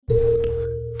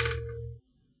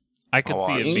I could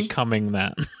see it Ding? becoming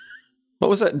that. What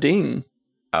was that ding?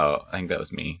 Oh, I think that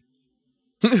was me.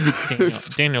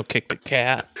 Daniel kicked a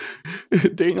cat.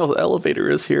 Daniel's elevator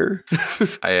is here.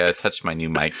 I touched my new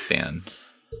mic stand.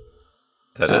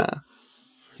 Is that it?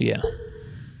 Yeah.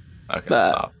 Okay,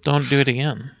 That. stop. Don't do it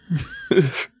again.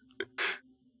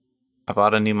 I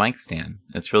bought a new mic stand.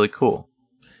 It's really cool.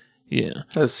 Yeah.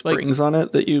 Has springs on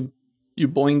it that you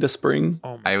boinged a spring.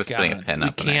 Oh my I was putting a God. pen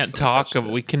up and I We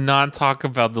accidentally cannot talk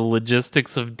about the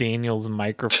logistics of Daniel's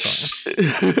microphone.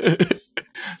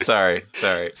 Sorry.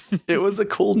 It was a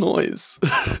cool noise.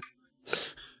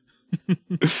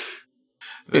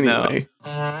 But no. Anyway.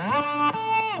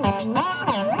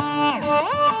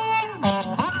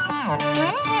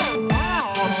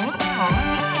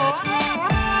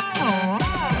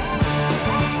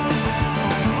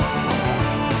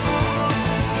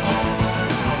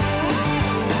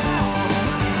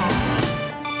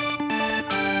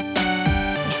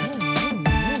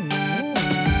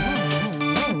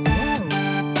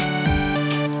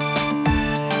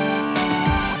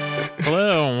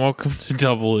 Hello and welcome to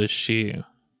Double Issue.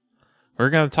 We're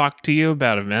going to talk to you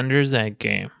about Avengers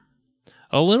Endgame,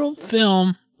 a little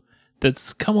film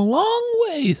that's come a long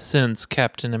way since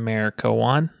Captain America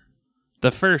 1,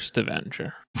 the first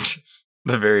Avenger.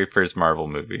 The very first Marvel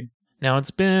movie. Now,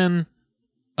 it's been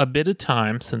a bit of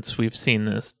time since we've seen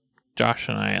this, Josh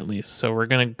and I at least, so we're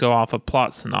going to go off a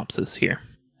plot synopsis here.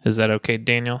 Is that okay,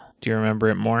 Daniel? Do you remember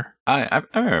it more? I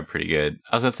remember pretty good.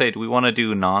 I was going to say, do we want to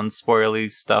do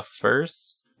non-spoilery stuff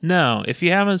first? No, if you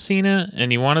haven't seen it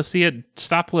and you want to see it,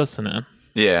 stop listening.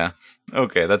 Yeah.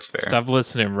 Okay, that's fair. Stop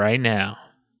listening right now.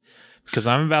 Because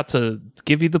I'm about to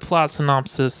give you the plot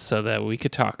synopsis so that we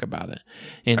could talk about it.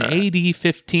 In AD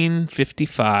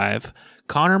 1555,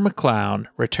 Connor McLeod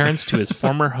returns to his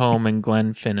former home in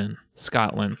Glenfinnan,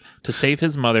 Scotland, to save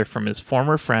his mother from his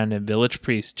former friend and village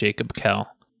priest, Jacob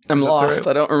Kell. I'm Is that the lost. right-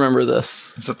 I don't remember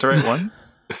this. Is that the right one?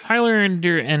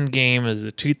 Highlander Endgame is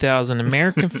a 2000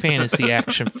 American fantasy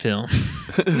action film.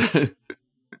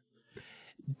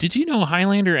 Did you know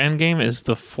Highlander Endgame is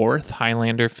the fourth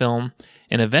Highlander film,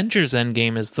 and Avengers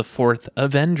Endgame is the fourth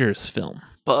Avengers film?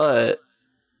 But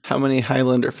how many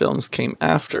Highlander films came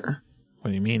after? What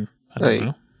do you mean? I don't Like-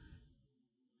 know.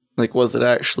 Like, was it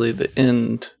actually the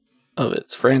end of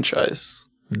its franchise?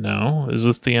 No, is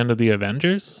this the end of the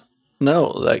Avengers?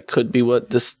 No, that could be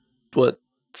what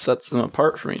sets them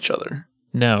apart from each other.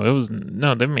 No,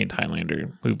 they've made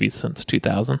Highlander movies since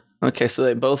 2000. Okay, so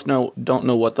they both don't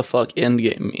know what the fuck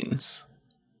Endgame means.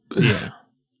 Yeah.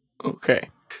 Okay.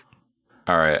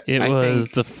 All right. It I was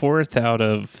think- the fourth out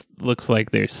of, looks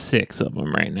like there's 6 of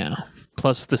them right now.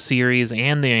 Plus the series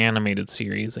and the animated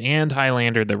series and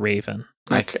Highlander the Raven.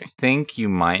 Okay. I think you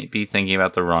might be thinking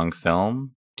about the wrong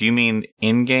film. Do you mean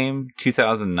In-Game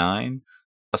 2009?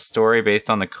 A story based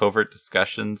on the covert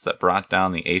discussions that brought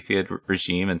down the Aphid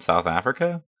regime in South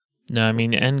Africa? No, I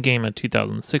mean Endgame, a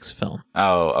 2006 film.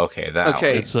 Oh, okay. That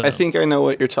Okay, It's, I think I know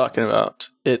what you're talking about.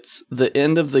 It's The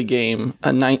End of the Game,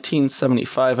 a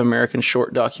 1975 American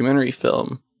short documentary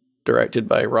film directed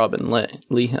by Robin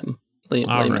Liam.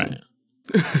 All right.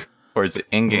 Or is it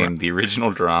In-Game, the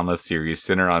original drama series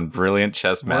centered on brilliant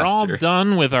chess We're all master?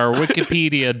 done with our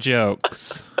Wikipedia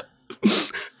jokes.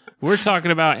 We're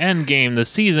talking about Endgame, the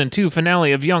season 2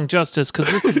 finale of Young Justice,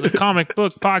 because this is a comic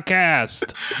book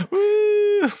podcast.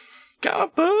 Woo!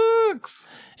 Comic books!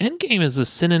 Endgame is a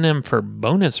synonym for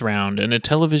bonus round in a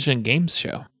television games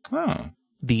show. Oh.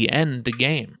 The End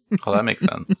Game. Oh, that makes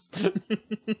sense.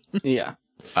 Yeah.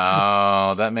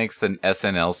 Oh, that makes an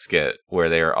SNL skit where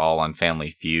they are all on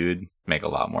Family Feud make a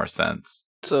lot more sense.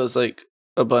 So it's like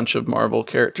a bunch of Marvel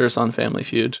characters on Family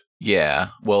Feud. Yeah,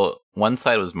 well, one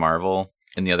side was Marvel,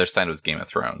 and the other side was Game of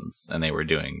Thrones, and they were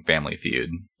doing Family Feud.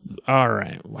 All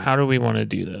right. How do we want to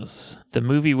do this? The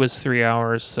movie was 3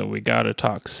 hours, so we got to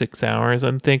talk 6 hours,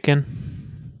 I'm thinking.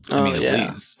 I mean, yeah. at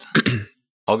least.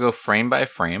 I'll go frame by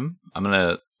frame. I'm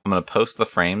gonna post the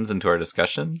frames into our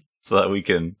discussion so that we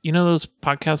can. You know those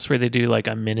podcasts where they do like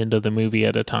a minute of the movie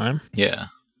at a time? Yeah.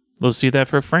 Let's do that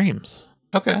for frames.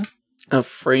 Okay. A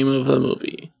frame of a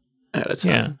movie at a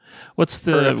time. Yeah. What's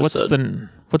Per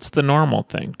the normal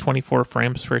thing? 24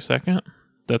 frames per second?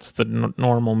 That's the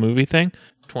normal movie thing.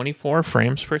 24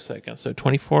 frames per second. So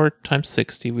 24 times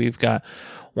 60, we've got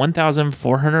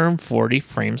 1,440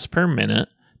 frames per minute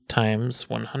times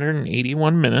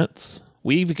 181 minutes.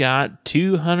 We've got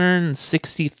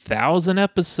 260,000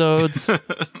 episodes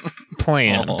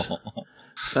planned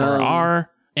for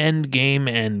our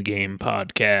Endgame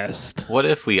podcast. What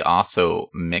if we also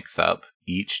mix up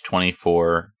each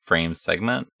 24 frame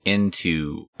segment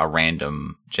into a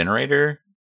random generator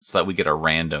so that we get a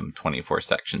random 24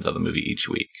 sections of the movie each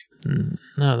week.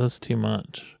 No, that's too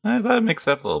much. I thought it mixed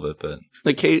up a little bit, but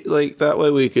Like that way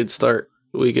we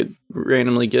could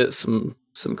randomly get some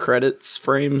credits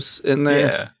frames in there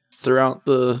yeah. throughout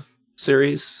the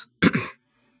series. That'd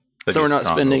So be we're a not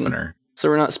strong spending opener. So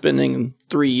we're not spending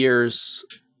 3 years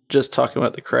just talking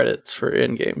about the credits for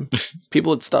Endgame.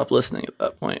 People would stop listening at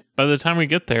that point. By the time we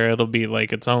get there, it'll be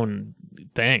like its own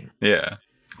thing. Yeah.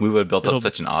 We would have built It'll- up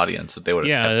such an audience that they would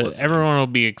have kept Yeah, listening. everyone will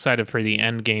be excited for the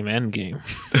Endgame.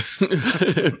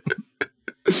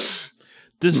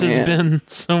 This has Man. been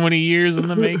so many years in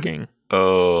the making.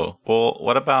 Oh, well,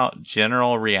 what about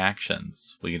general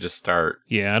reactions? We can just start.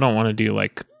 Yeah, I don't want to do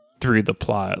like through the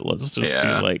plot. Let's just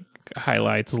Yeah. do like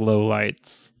highlights,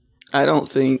 lowlights. I don't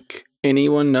think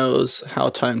anyone knows how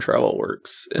time travel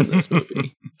works in this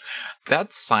movie.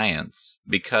 That's science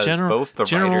because General- both the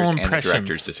general writers and the impressions.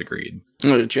 directors disagreed.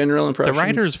 General The impressions.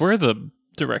 writers were the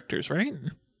directors, right?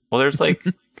 Well, there's like,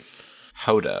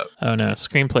 hold up. Oh no,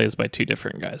 screenplay is by two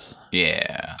different guys.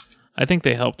 Yeah. I think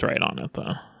they helped write on it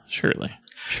though. Surely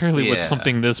with Yeah.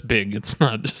 something this big, it's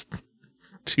not just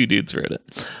two dudes wrote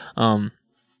it.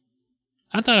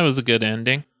 I thought it was a good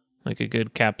ending, like a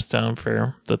good capstone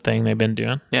for the thing they've been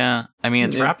doing. Yeah. I mean,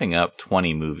 it's Yeah. wrapping up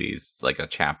 20 movies, like a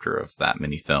chapter of that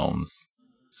many films.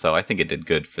 So I think it did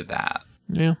good for that.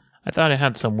 Yeah, I thought it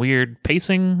had some weird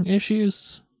pacing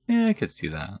issues. Yeah, I could see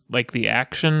that. Like the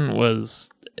action was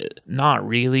not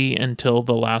really until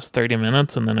the last 30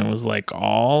 minutes, and then it was like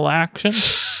all action.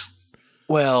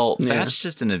 Well, Yeah. that's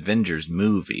just an Avengers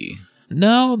movie.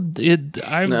 No,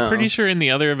 I'm No. pretty sure in the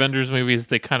other Avengers movies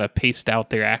they kind of paced out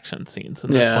their action scenes,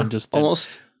 and this Yeah, one just didn't.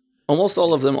 almost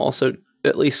all of them also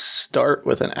at least start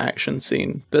with an action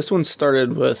scene. This one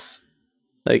started with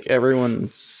like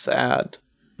everyone's sad.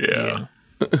 Yeah.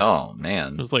 Oh,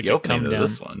 man. It was like the a opening come of down.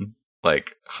 this one.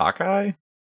 Like, Hawkeye?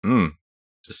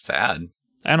 Just sad.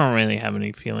 I don't really have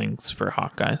any feelings for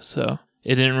Hawkeye, so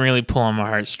it didn't really pull on my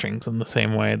heartstrings in the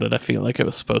same way that I feel like it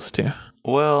was supposed to.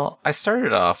 Well, I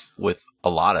started off with a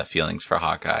lot of feelings for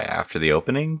Hawkeye after the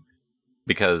opening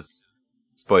because,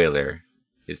 spoiler,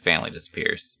 his family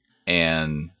disappears.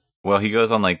 And, well, he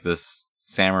goes on like this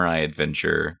samurai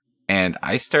adventure, and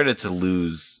I started to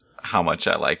lose how much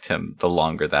I liked him the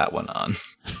longer that went on.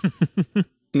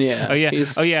 Yeah.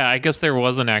 Oh yeah. I guess there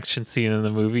was an action scene in the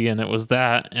movie, and it was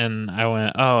that, and I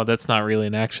went, "Oh, that's not really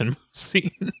an action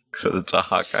scene Because it's a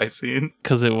Hawkeye scene.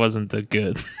 because it wasn't that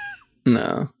good."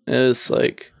 No, it was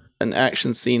like an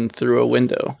action scene through a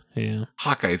window. Yeah,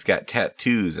 Hawkeye's got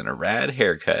tattoos and a rad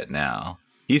haircut now.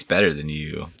 He's better than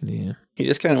you. yeah. He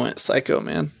just kind of went psycho,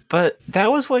 man. But that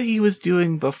was what he was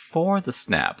doing before the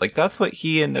snap. Like, that's what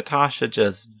he and Natasha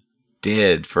just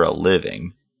did for a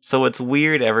living. So it's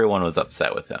weird everyone was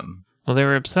upset with him. Well, they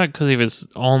were upset because he was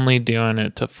only doing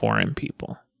it to foreign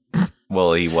people.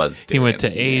 Well, he was doing He went to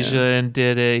it. Asia and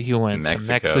did it. He went to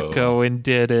Mexico. Mexico and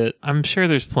did it. I'm sure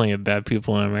there's plenty of bad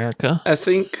people in America. I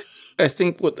think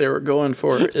what they were going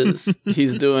for is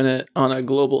he's doing it on a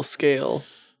global scale,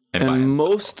 And by and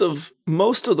himself.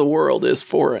 most of the world is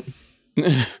foreign.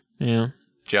 Yeah.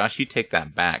 Josh, you take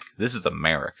that back. This is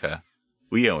America.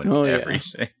 We own Oh, yeah.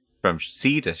 everything. From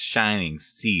sea to shining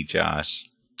sea, Josh.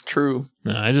 True.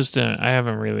 No, I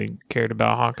haven't really cared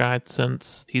about Hawkeye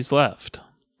since he's left.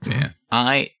 Yeah.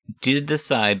 I did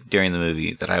decide during the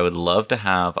movie that I would love to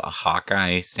have a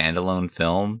Hawkeye standalone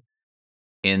film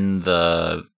in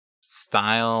the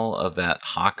style of that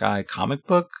Hawkeye comic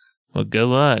book. Well, good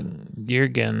luck. You're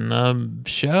getting a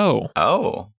show.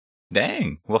 Oh,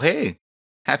 dang. Well, hey,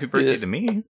 happy birthday Yeah. to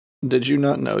me. Did you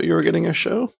not know you were getting a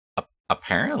show?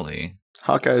 Apparently.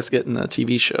 Hawkeye's getting a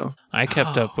TV show. I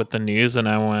kept Oh. up with the news and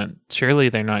I went, surely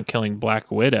they're not killing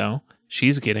Black Widow.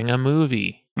 She's getting a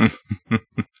movie.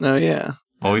 Oh yeah.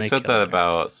 Well, And we they said killed that her.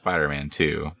 about Spider-Man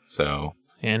too, so.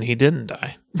 And he didn't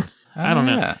die. I don't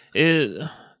know.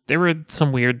 There were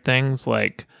some weird things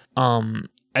like, I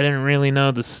didn't really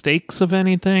know the stakes of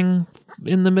anything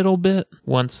in the middle bit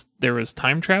once there was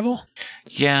time travel.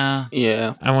 Yeah.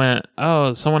 Yeah. I went,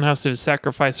 oh, someone has to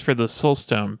sacrifice for the Soul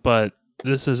Stone, but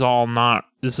this is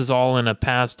all in a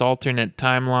past alternate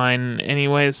timeline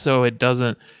anyway, so it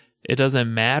doesn't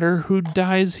matter who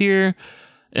dies here.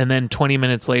 And then 20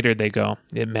 minutes later they go,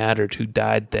 it mattered who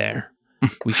died there.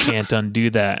 We can't undo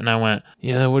that. And I went,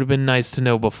 yeah, that would have been nice to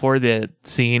know before that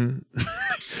scene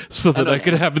so that I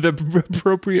could have the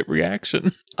appropriate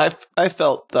reaction. I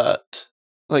felt that,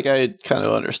 like, I kind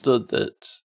of understood that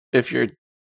if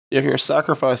you're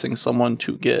sacrificing someone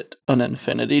to get an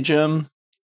infinity gem,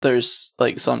 there's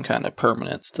like some kind of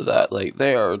permanence to that. Like,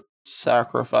 they are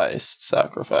sacrificed.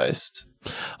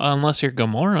 Unless you're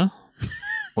Gamora.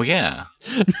 Well, yeah.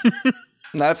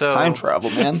 That's So- time travel,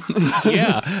 man.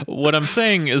 Yeah, what I'm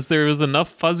saying is there was enough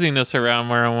fuzziness around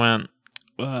where I went,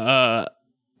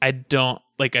 I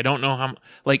don't know how,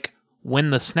 like, when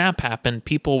the snap happened,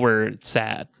 people were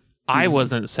sad. I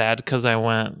wasn't sad because I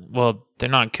went, well, they're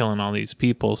not killing all these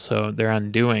people, so they're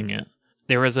undoing it.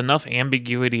 There was enough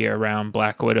ambiguity around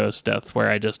Black Widow's death where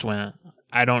I just went,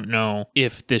 I don't know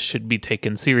if this should be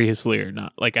taken seriously or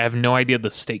not. Like, I have no idea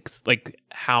the stakes, like,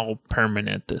 how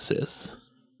permanent this is.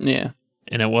 Yeah.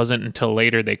 And it wasn't until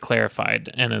later they clarified,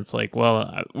 and it's like,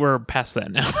 well, we're past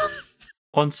that now.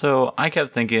 Well, and so I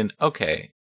kept thinking,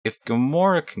 okay, if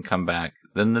Gamora can come back,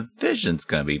 then the Vision's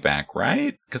gonna be back,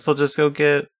 right? Because they'll just go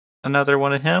get another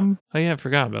one of him. Oh yeah, I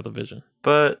forgot about the Vision.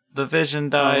 But the Vision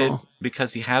died Oh.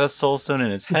 because he had a Soul Stone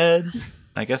in his head.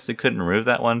 I guess they couldn't remove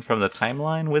that one from the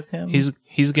timeline with him.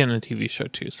 He's getting a TV show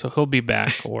too, so he'll be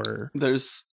back. Or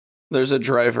There's a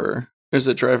driver. There's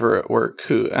a driver at work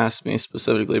who asked me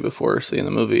specifically before seeing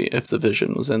the movie if the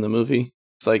Vision was in the movie.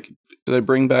 It's like, did they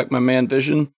bring back my man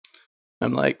Vision?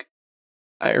 I'm like,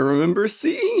 I remember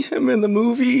seeing him in the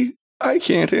movie. I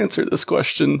can't answer this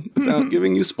question without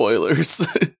giving you spoilers.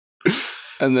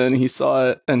 And then he saw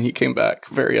it and he came back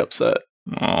very upset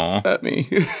Aw. at me.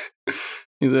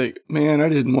 He's like, man, I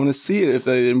didn't want to see it if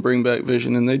they didn't bring back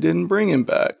Vision, and they didn't bring him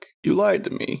back. You lied to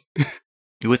me.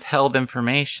 You withheld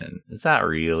information. Is that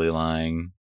really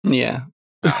lying? Yeah.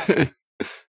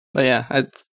 But yeah, I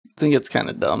think it's kind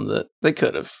of dumb that they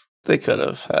could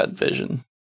have had Vision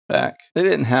back. They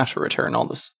didn't have to return all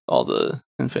the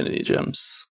Infinity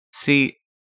Gems. See,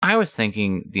 I was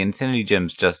thinking the Infinity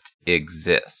Gems just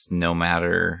exist no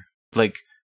matter, like,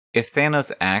 if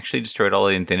Thanos actually destroyed all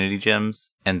the Infinity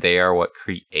Gems and they are what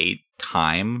create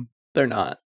time, They're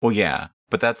not. well, yeah,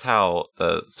 but that's how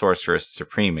the Sorceress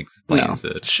Supreme explains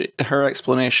it. Her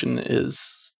explanation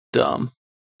is dumb.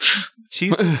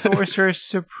 She's the Sorceress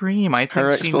Supreme. I think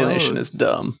Her she explanation knows. is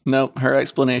dumb. Nope, her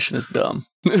explanation is dumb.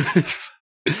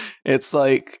 It's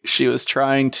like she was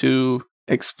trying to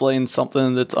explain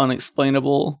something that's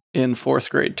unexplainable in fourth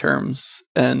grade terms,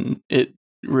 and it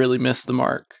really missed the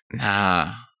mark.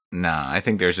 Nah. I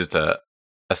think there's just a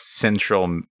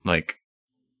central, like,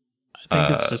 I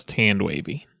think it's just hand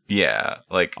wavy. yeah,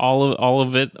 like, All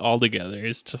of it all together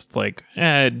is just like,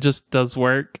 it just does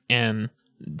work. And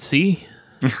see,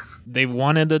 they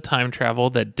wanted a time travel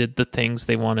that did the things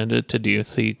they wanted it to do,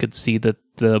 so you could see the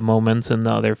moments in the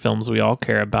other films we all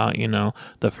care about. You know,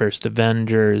 the first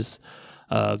Avengers,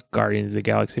 Guardians of the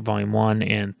Galaxy Volume 1,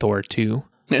 and Thor 2.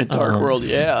 Dark World,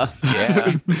 yeah. yeah,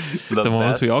 The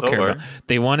moments we all care Thor. about.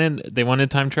 They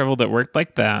wanted time travel that worked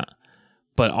like that,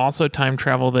 but also time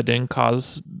travel that didn't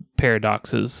cause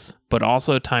paradoxes, but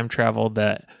also time travel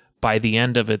that by the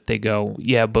end of it they go,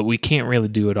 yeah, but we can't really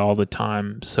do it all the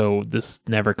time, so this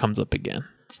never comes up again.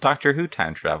 It's Doctor Who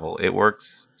time travel. It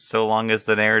works so long as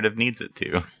the narrative needs it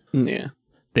to. Yeah.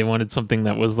 They wanted something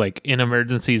that was like in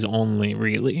emergencies only,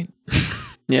 really.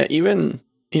 Yeah, even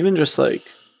just like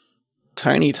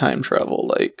tiny time travel,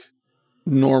 like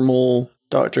normal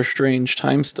Doctor Strange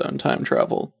time stone time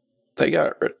travel.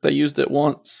 They used it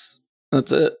once.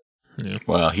 That's it. Yeah.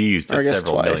 Well, he used Or I it guess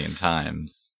several twice. million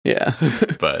times, Yeah.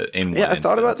 but in Yeah, one I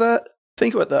thought about instance. that.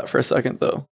 Think about that for a second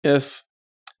though. If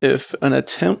an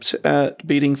attempt at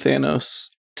beating Thanos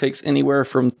takes anywhere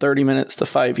from 30 minutes to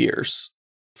 5 years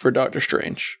for Doctor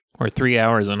Strange. Or 3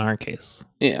 hours in our case.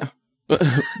 Yeah.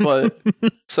 But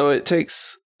so it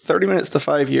takes 30 minutes to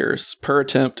 5 years per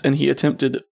attempt, and he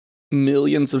attempted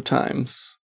millions of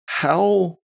times.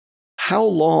 How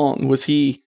long was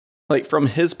he, like, from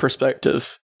his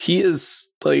perspective, he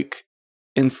is like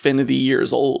infinity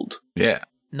years old,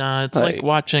 Nah, it's like Like-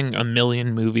 watching a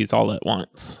million movies all at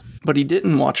once. but he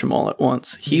didn't watch them all at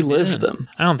once. He lived did. them.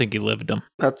 I don't think he lived them.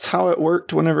 That's how it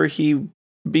worked whenever he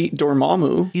beat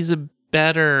Dormammu. He's a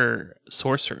better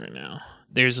sorcerer now.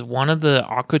 There's one of the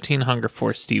Aqua Teen Hunger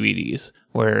Force DVDs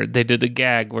where they did a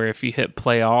gag where if you hit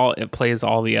play all, it plays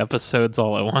all the episodes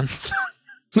all at once.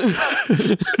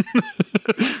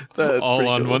 That's all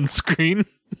pretty on cool. one screen.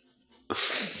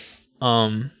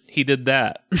 He did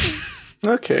that.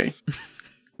 Okay.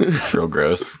 Real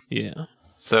gross. Yeah.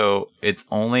 So it's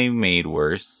only made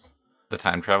worse, the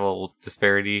time travel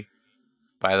disparity,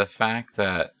 by the fact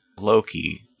that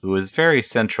Loki, who is very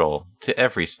central to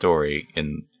every story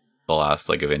in the last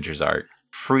Avengers arc,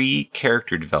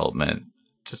 pre-character development,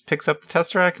 just picks up the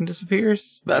Tesseract and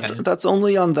disappears. That's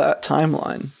only on that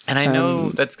timeline. And I know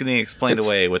and that's getting explained it's-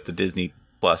 away with the Disney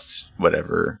Plus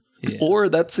whatever. Yeah. Or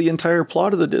that's the entire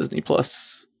plot of the Disney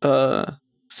Plus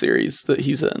series that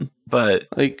he's in. But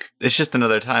Like, it's just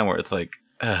another time where it's like,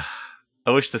 ugh,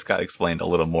 I wish this got explained a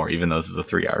little more, even though this is a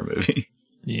 3-hour movie.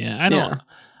 Yeah, I don't.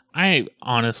 I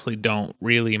honestly don't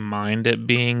really mind it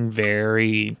being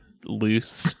very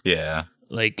loose. Yeah.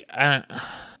 Like I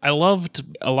loved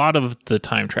a lot of the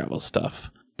time travel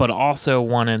stuff, but also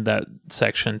wanted that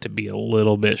section to be a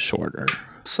little bit shorter.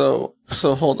 So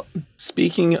hold on.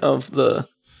 Speaking of the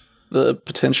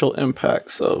potential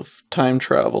impacts of time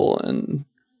travel and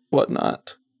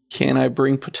whatnot, can I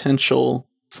bring potential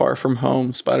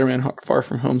Spider-Man Far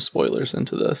From Home spoilers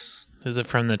into this? Is it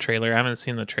from the trailer? I haven't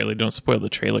seen the trailer. Don't spoil the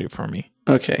trailer for me.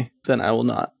 Okay, then I will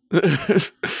not.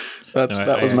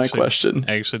 That was my question.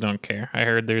 I actually don't care. I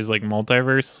heard there's like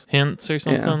multiverse hints or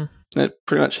something. Yeah. It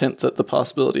pretty much hints at the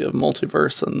possibility of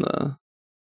multiverse and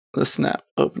the snap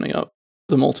opening up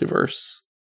the multiverse.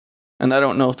 And I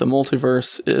don't know if the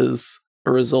multiverse is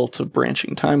a result of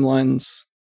branching timelines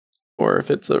or if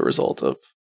it's a result of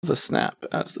the snap,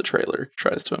 as the trailer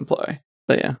tries to imply.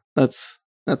 But yeah, that's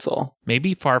all.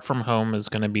 Maybe Far From Home is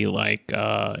going to be like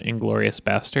Inglourious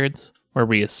Bastards, where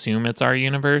we assume it's our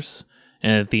universe,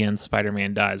 and at the end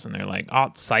Spider-Man dies, and they're like, "Oh,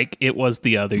 psych! It was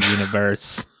the other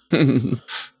universe, the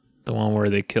one where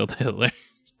they killed Hitler."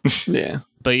 Yeah,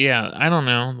 but yeah, I don't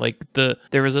know. Like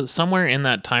there was somewhere in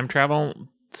that time travel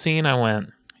scene, I went,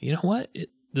 you know what?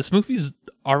 This movie's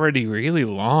already really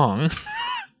long.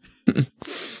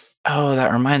 Oh,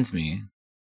 that reminds me.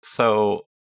 So,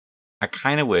 I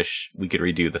kind of wish we could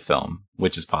redo the film,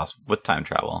 which is possible with time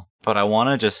travel. But I want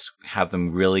to just have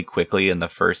them really quickly in the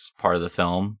first part of the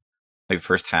film, like the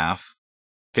first half,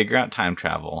 figure out time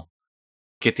travel,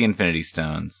 get the Infinity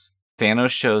Stones. Thanos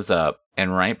shows up,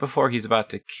 and right before he's about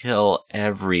to kill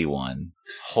everyone,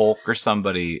 Hulk or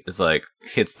somebody is like,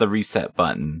 hits the reset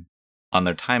button on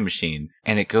their time machine,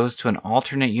 and it goes to an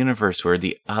alternate universe where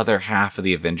the other half of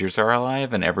the Avengers are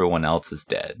alive and everyone else is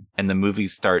dead. And the movie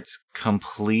starts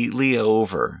completely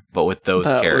over, but with those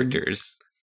characters.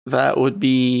 That would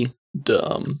be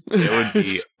dumb. It would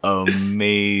be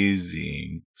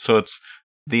amazing. So it's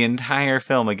the entire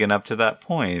film again up to that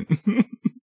point.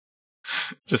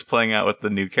 Just playing out with the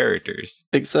new characters.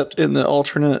 Except in the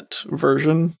alternate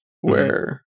version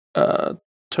where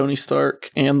Tony Stark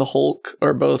and the Hulk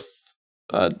are both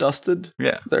dusted.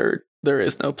 Yeah. There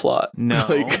is no plot. No.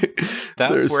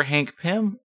 That's where Hank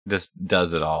Pym just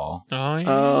does it all. Oh, yeah.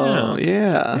 Oh,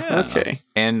 yeah. Okay.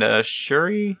 And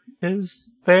Shuri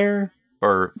is there?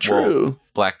 Or, True. Well,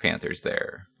 Black Panther's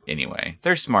there. Anyway,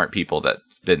 they're smart people that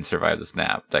didn't survive the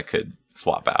snap that could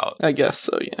swap out. I guess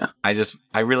so, yeah.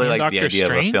 I really like Doctor the idea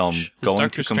Strange? of a film going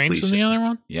Doctor to completion. Strange in the other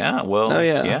one? Yeah, well, Oh,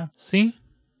 yeah. See?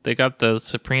 They got the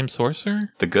Supreme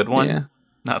Sorcerer? The good one? Yeah.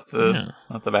 Not the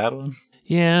bad one?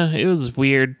 Yeah, it was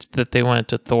weird that they went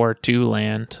to Thor 2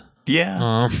 land.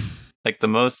 Yeah. Like the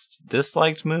most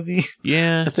disliked movie?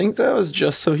 Yeah. I think that was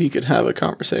just so he could have a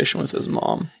conversation with his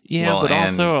mom. Yeah, Well, but and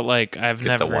also, like, I've Get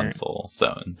never... the one soul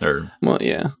stone. Or Well,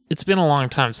 yeah. It's been a long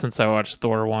time since I watched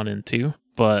Thor 1 and 2,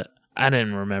 but I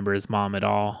didn't remember his mom at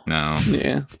all. no.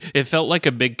 Yeah. It felt like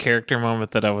a big character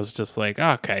moment that I was just like,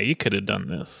 okay, you could have done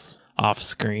this off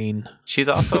screen. She's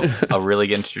also a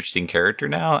really interesting character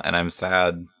now, and I'm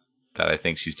sad that I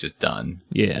think she's just done.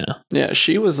 Yeah. Yeah,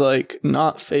 she was like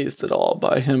not phased at all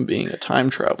by him being a time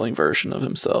traveling version of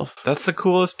himself. That's the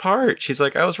coolest part. She's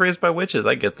like, I was raised by witches.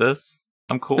 I get this.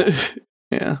 I'm cool.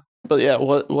 Yeah. But yeah,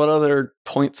 what other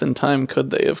points in time could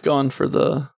they have gone for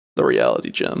the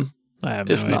reality gem? I have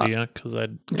If no not- idea because I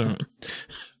don't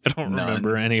None.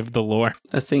 remember any of the lore.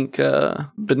 I think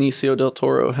Benicio del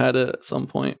Toro had it at some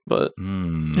point, but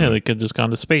Yeah, they could have just gone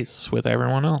to space with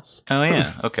everyone else. Oh,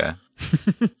 yeah. Okay.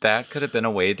 That could have been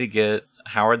a way to get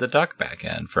Howard the Duck back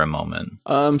in for a moment.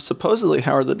 supposedly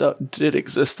Howard the Duck did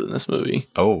exist in this movie.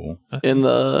 Oh. In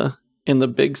the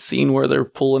big scene where they're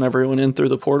pulling everyone in through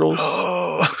the portals,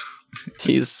 Oh.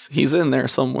 he's in there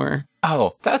somewhere.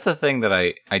 Oh, that's the thing that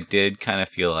I did kind of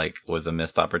feel like was a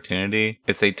missed opportunity.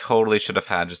 Is they totally should have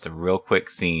had just a real quick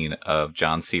scene of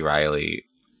John C. Reilly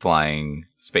flying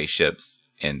spaceships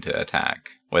into attack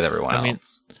with everyone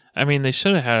else. I mean, they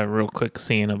should have had a real quick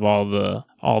scene of all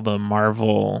the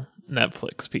Marvel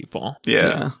Netflix people.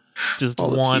 Yeah. Just All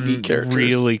the one TV characters.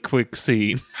 really quick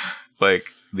scene. Like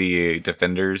the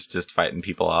Defenders just fighting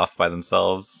people off by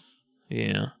themselves.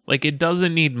 Yeah. Like, it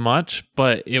doesn't need much,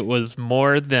 but it was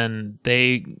more than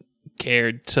they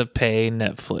cared to pay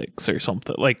Netflix or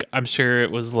something. Like, I'm sure it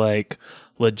was, like,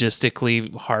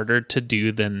 logistically harder to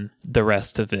do than the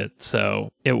rest of it,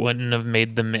 so it wouldn't have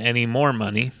made them any more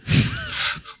money.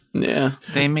 Yeah.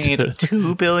 They made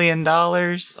 $2 billion.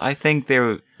 I think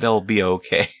they'll be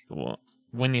okay. Well,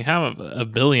 when you have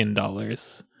 $1 billion,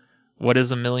 what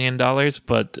is $1 million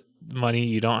but money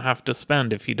you don't have to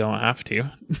spend if you don't have to?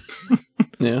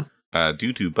 Yeah.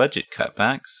 Due to budget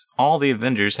cutbacks, all the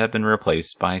Avengers have been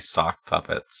replaced by sock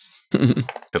puppets.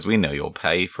 Because we know you'll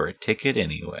pay for a ticket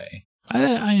anyway.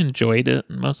 I enjoyed it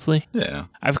mostly. Yeah.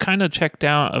 I've kind of checked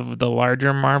out of the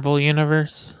larger Marvel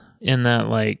universe in that,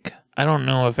 like, I don't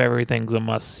know if everything's a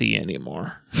must-see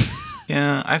anymore.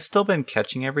 Yeah, I've still been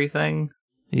catching everything,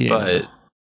 Yeah. but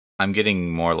I'm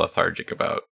getting more lethargic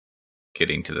about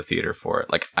getting to the theater for it.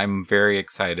 Like, I'm very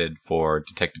excited for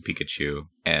Detective Pikachu,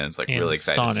 and it's like And really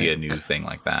excited to see a Sonic. new thing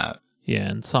like that. Yeah,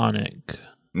 and Sonic.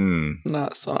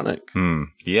 Not Sonic.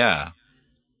 Yeah.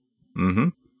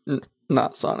 Mm-hmm.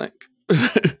 Not Sonic.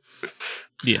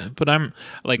 Yeah, but I'm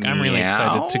really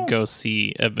excited to Meow? go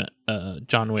see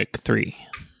John Wick 3.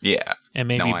 Yeah. And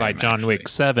maybe No, I by am John Wick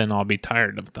actually. 7, I'll be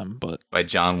tired of them. But By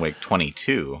John Wick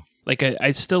 22. like, I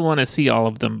still want to see all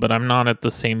of them, but I'm not at the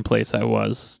same place I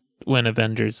was when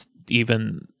Avengers,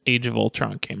 even Age of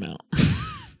Ultron came out.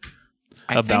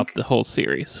 About think, the whole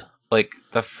series. like,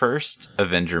 the first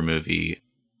Avenger movie,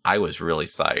 I was really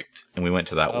psyched. And we went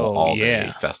to that Oh, all-day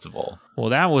yeah. festival. Well,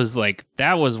 that was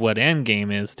what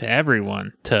Endgame is to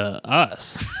everyone, to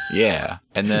us. Yeah.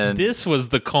 And then... This was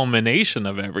the culmination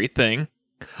of everything.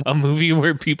 A movie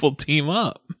where people team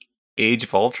up. Age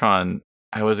of Ultron,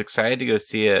 I was excited to go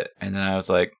see it, and then I was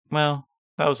like, well,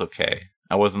 that was okay.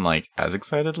 I wasn't, like, as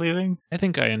excited leaving. I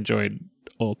think I enjoyed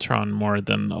Ultron more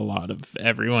than a lot of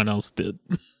everyone else did.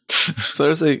 So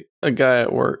there's a guy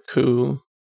at work who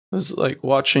was like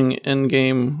watching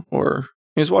Endgame, or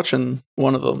he was watching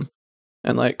one of them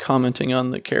and like commenting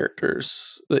on the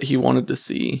characters that he wanted to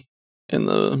see in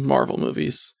the Marvel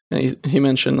movies. And he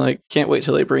mentioned like, can't wait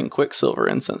till they bring Quicksilver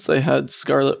in since they had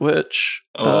Scarlet Witch.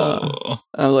 I'm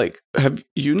like, have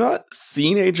you not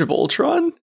seen Age of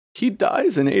Ultron? He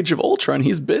dies in Age of Ultron.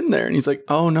 He's been there. And he's like,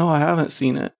 oh no, I haven't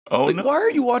seen it. Oh, Like, no. why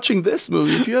are you watching this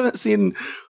movie if you haven't seen?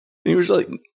 He was like,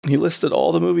 he listed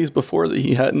all the movies before that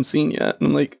he hadn't seen yet, and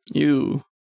I'm like, you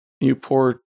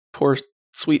poor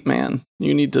sweet man,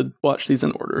 you need to watch these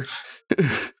in order.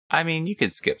 I mean, you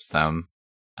could skip some.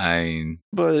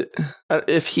 But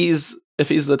if he's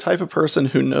the type of person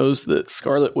who knows that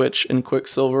Scarlet Witch and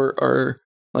Quicksilver are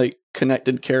like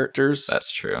connected characters,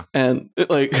 That's true. and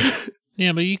like,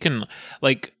 Yeah, but you can,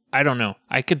 like, I don't know.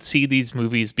 I could see these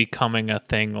movies becoming a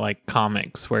thing like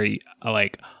comics where you,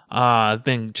 like, I've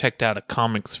been checked out of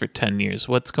comics for 10 years.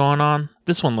 What's going on?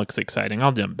 This one looks exciting.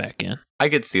 I'll jump back in. I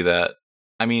could see that.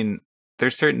 I mean,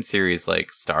 there's certain series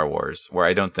like Star Wars where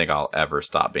I don't think I'll ever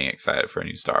stop being excited for a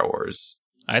new Star Wars.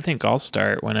 I think I'll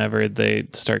start whenever they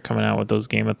start coming out with those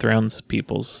Game of Thrones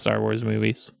people's Star Wars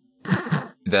movies.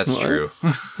 That's What? true.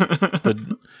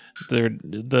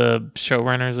 The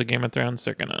showrunners of Game of Thrones,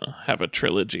 they're gonna have a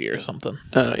trilogy or something.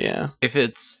 oh yeah, If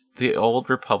it's the Old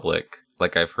Republic,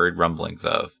 like I've heard rumblings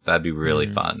of, that'd be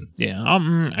really fun. Yeah, I'll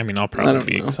I probably don't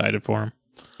be know. excited for them.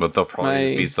 But there'll probably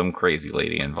just be some crazy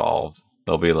lady involved.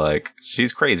 They'll be like,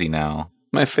 she's crazy now.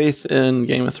 my faith in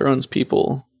Game of Thrones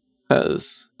people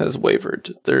has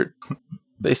wavered.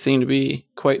 They seem to be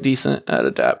quite decent at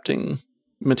adapting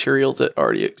material that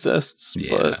already exists,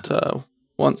 Yeah. but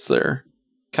once they're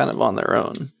kind of on their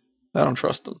own, I don't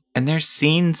trust them. And there's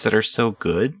scenes that are so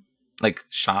good, like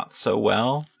shot so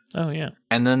well. Oh yeah,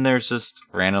 And then there's just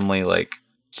randomly like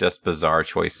just bizarre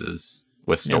choices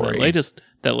with yeah. story.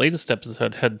 That latest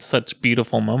episode had such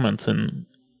beautiful moments inside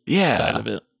Yeah. of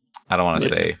it. I don't want to Yeah.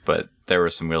 say, but there were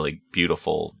some really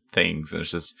beautiful things. And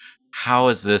it's just, how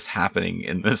is this happening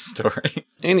in this story?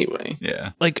 Anyway,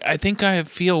 Yeah. Like, I think I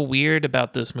feel weird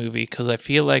about this movie because I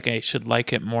feel like I should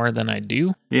like it more than I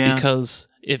do. Yeah. Because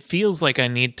it feels like I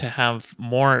need to have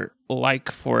more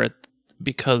like for it.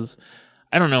 Because,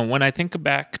 I don't know, when I think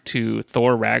back to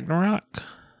Thor Ragnarok,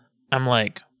 I'm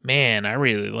like, man, I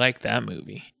really like that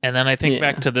movie. And then I think Yeah.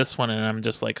 back to this one and I'm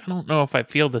just like, I don't know if I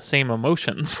feel the same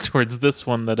emotions towards this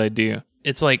one that I do.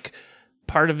 It's like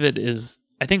part of it is,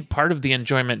 I think part of the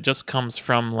enjoyment just comes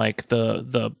from like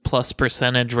the plus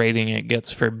percentage rating it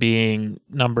gets for being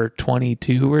number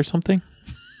 22 or something.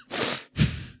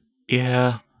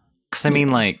 Yeah. Because I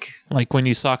mean, like, Like when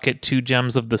you socket 2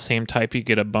 gems of the same type, you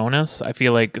get a bonus. I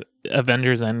feel like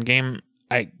Avengers Endgame,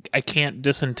 I can't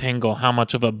disentangle how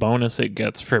much of a bonus it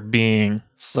gets for being,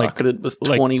 socketed with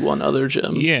like- 21 other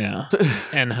gems. yeah,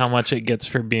 and how much it gets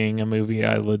for being a movie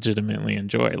I legitimately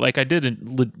enjoy. Like I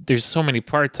didn't, there's so many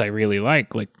parts I really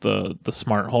like the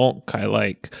Smart Hulk. I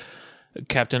like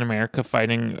Captain America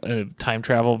fighting a time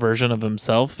travel version of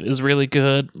himself is really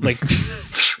good. Like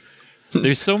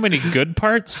there's so many good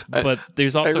parts, but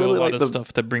there's also really a lot like of the-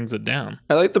 stuff that brings it down.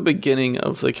 I like the beginning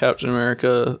of the Captain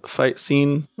America fight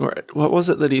scene. Where, what was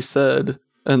it that he said?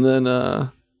 And then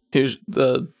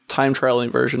the time traveling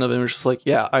version of him was just like,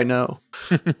 yeah, I know.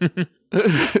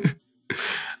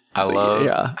 I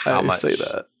love how I much say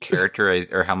that.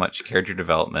 how much character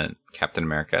development Captain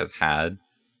America has had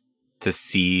to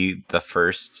see the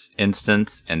first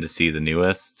instance and to see the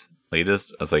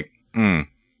latest. I was like,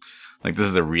 like this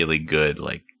is a really good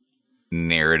like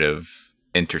narrative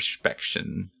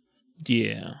introspection.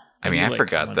 Yeah. I mean, I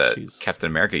forgot that Captain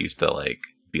America used to like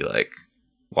be like,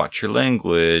 watch your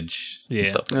language. Yeah. And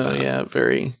stuff like that. Yeah.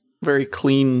 Very, very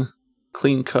clean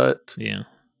cut. Yeah.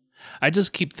 I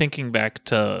just keep thinking back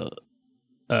to,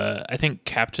 I think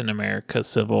Captain America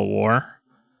Civil War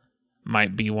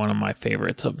might be one of my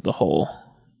favorites of the whole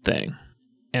thing.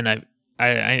 And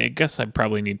I guess I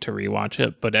probably need to rewatch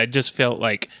it, but I just felt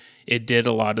like it did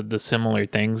a lot of the similar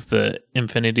things that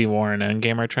Infinity War and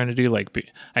Endgame are trying to do. Like,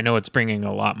 I know it's bringing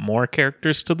a lot more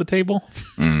characters to the table,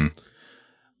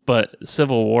 but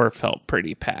Civil War felt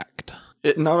pretty packed.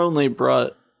 It not only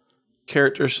brought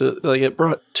characters to, like, it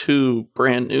brought 2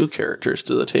 brand new characters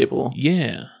to the table.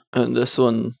 Yeah. And this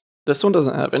one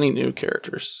doesn't have any new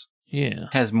characters. Yeah.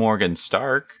 Has Morgan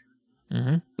Stark.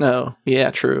 Mm-hmm. No. Yeah,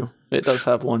 true. It does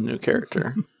have 1 new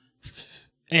character.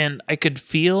 And I could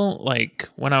feel like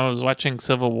when I was watching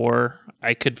Civil War,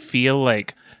 I could feel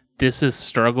like this is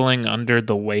struggling under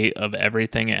the weight of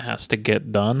everything it has to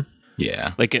get done.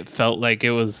 Yeah. Like it felt like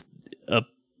it was a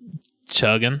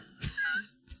chugging,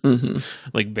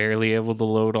 like barely able to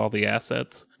load all the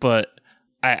assets. But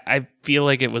I feel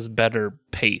like it was better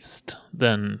paced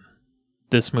than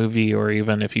this movie, or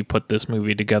even if you put this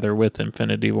movie together with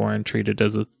Infinity War and treat it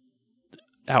as a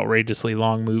outrageously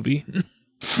long movie.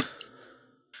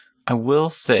 I will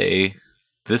say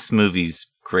this movie's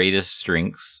greatest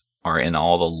strengths are in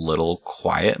all the little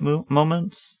quiet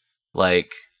moments,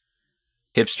 like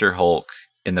Hipster Hulk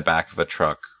in the back of a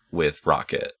truck with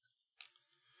Rocket.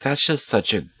 That's just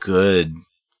such a good,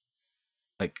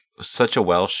 like, such a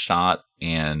well shot,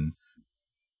 and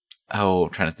I'm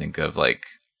trying to think of like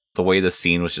the way the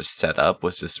scene was just set up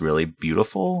was just really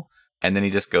beautiful. And then he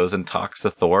just goes and talks to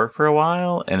Thor for a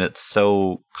while, and it's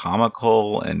so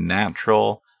comical and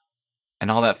natural. And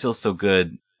all that feels so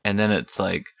good. And then it's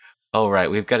like, oh, right,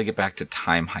 we've got to get back to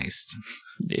Time Heist.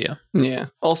 Yeah. Yeah.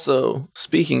 Also,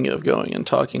 speaking of going and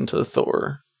talking to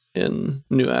Thor in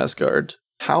New Asgard,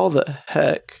 how the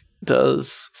heck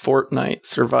does Fortnite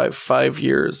survive 5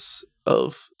 years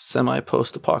of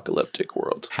semi-post-apocalyptic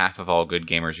world? Half of all good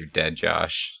gamers are dead,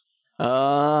 Josh. They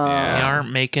Yeah.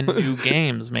 aren't making new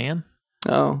games, man.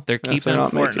 Oh, They're if keeping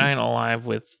not Fortnite making- alive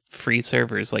with free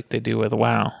servers like they do with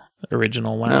WoW.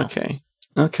 Original WoW. Okay.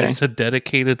 There's a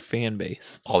dedicated fan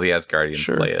base. All the Asgardians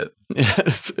Sure. play it.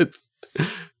 Yes, it's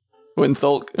when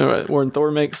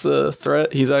Thor makes the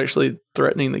threat, he's actually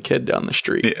threatening the kid down the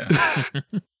street. Yeah.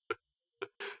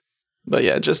 But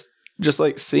yeah, just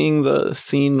like seeing the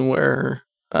scene where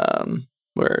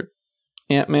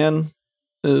Ant-Man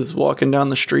is walking down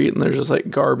the street and there's just like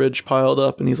garbage piled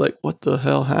up and he's like, what the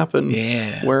hell happened?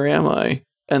 Yeah. Where am I?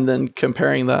 And then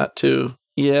comparing that to,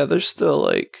 yeah, there's still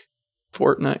like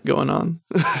Fortnite going on.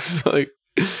 It's like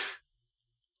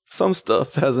some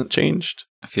stuff hasn't changed.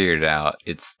 I figured it out.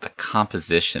 It's the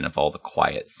composition of all the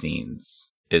quiet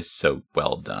scenes is so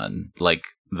well done. Like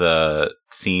the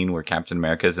scene where Captain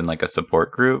America is in like a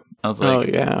support group. I was like, Oh,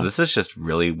 yeah. this is just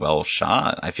really well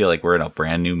shot. I feel like we're in a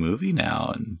brand new movie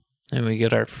now. And we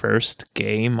get our first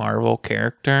gay Marvel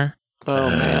character. Oh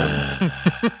man.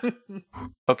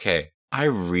 Okay, I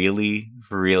really,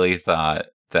 really thought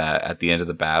that at the end of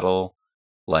the battle,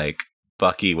 like,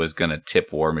 Bucky was going to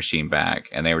tip War Machine back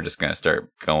and they were just going to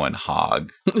start going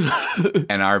hog.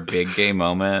 And our big gay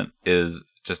moment is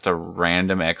just a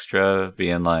random extra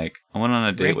being like, I went on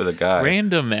a date with a guy.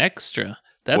 Random extra.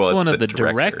 That's Well, it's one of the the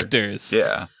director. directors.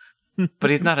 Yeah.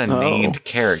 But he's not a Oh. named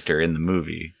character in the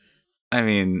movie. I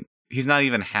mean, he's not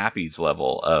even Happy's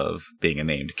level of being a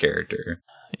named character.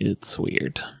 It's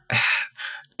weird.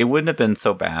 It wouldn't have been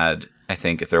so bad, I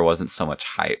think, if there wasn't so much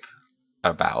hype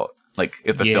about, like,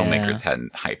 if the Yeah. filmmakers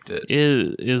hadn't hyped it.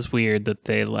 It is weird that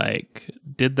they like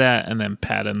did that and then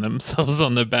patted themselves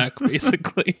on the back,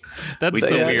 basically. That's They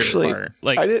the weird actually- part.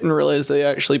 Like, I didn't realize they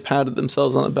actually patted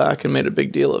themselves on the back and made a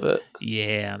big deal of it.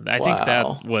 yeah, I Wow. think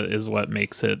that what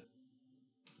makes it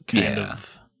kind Yeah.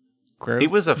 of gross.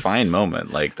 It was a fine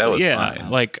moment. Like, that was fine.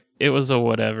 like it was a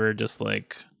whatever, just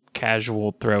like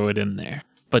casual throw it in there.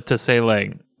 But to say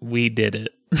like we did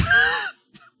it,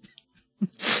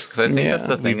 Because I think Yeah. that's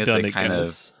the thing we've is done they it, kind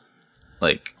guys. of,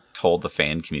 like, told the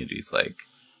fan communities, like,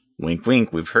 wink,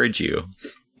 wink, we've heard you.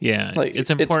 Yeah, Like,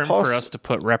 it's it's important for poss- us to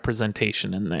put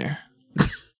representation in there.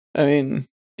 I mean,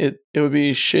 it would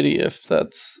be shitty if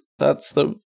that's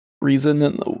the reason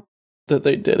and that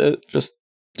they did it.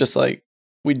 Just like,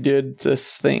 we did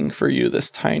this thing for you, this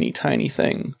tiny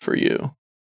thing for you,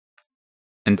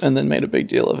 and then made a big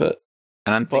deal of it.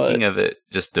 And I'm thinking of it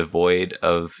just devoid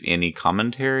of any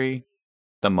commentary.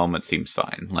 The moment seems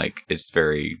fine. Like, it's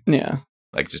very,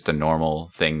 like, just a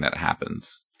normal thing that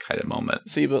happens kind of moment.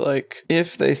 See, but, like,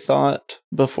 if they thought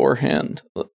beforehand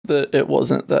that it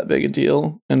wasn't that big a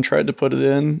deal and tried to put it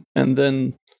in, and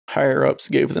then higher-ups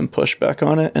gave them pushback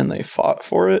on it and they fought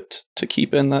for it to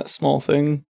keep in that small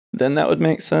thing, then that would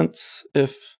make sense.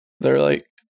 If they're, like,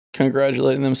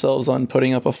 congratulating themselves on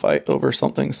putting up a fight over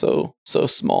something so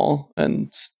small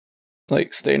and,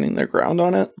 like, standing their ground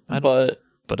on it.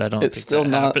 But I don't it's think still that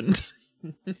not happened.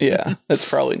 Yeah, it's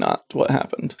probably not what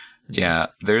happened. Yeah,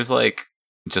 there's like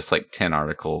just like 10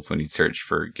 articles when you search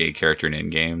for gay character in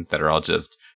Endgame that are all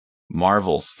just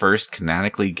Marvel's first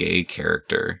canonically gay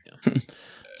character.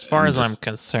 As far as I'm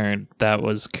concerned, that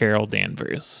was Carol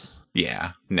Danvers.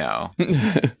 Yeah, no.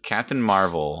 Captain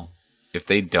Marvel, if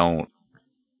they don't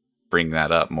bring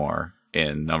that up more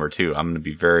in number 2, I'm going to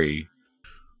be very,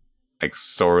 like,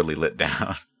 sorely lit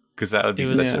down. Because that would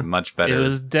be such a much better. It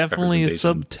was definitely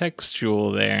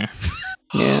subtextual there.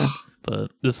 Yeah.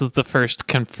 But this is the first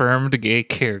confirmed gay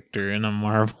character in a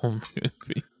Marvel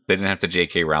movie. They didn't have to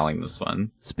J.K. Rowling this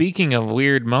one. Speaking of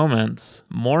weird moments,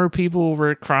 more people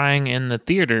were crying in the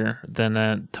theater than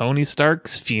at Tony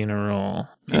Stark's funeral.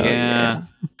 Yeah.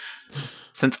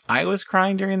 Since I was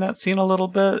crying during that scene a little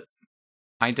bit,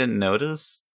 I didn't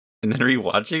notice. And then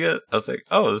rewatching it, I was like,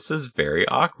 oh, this is very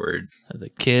awkward. The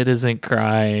kid isn't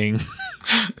crying.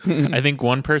 I think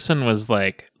one person was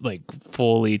like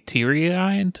fully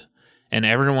teary-eyed, and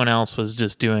everyone else was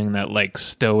just doing that like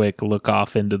stoic look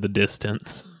off into the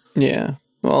distance. Yeah.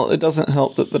 Well, it doesn't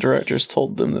help that the directors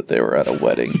told them that they were at a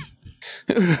wedding.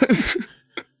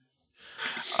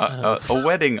 A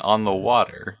wedding on the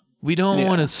water. We don't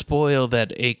want to spoil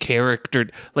that a character,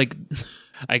 like,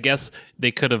 I guess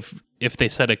they could have, if they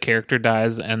said a character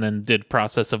dies and then did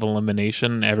process of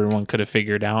elimination, everyone could have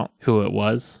figured out who it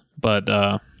was. But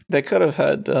they could have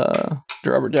had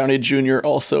Robert Downey Jr.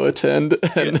 also attend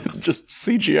and just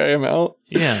CGI him out.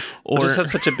 Yeah. Or just have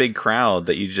such a big crowd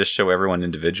that you just show everyone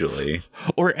individually.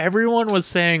 Or everyone was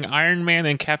saying Iron Man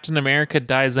and Captain America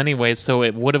dies anyway, so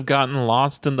it would have gotten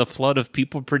lost in the flood of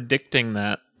people predicting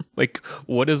that. Like,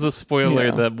 what is a spoiler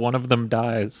that one of them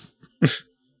dies?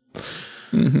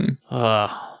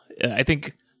 I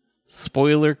think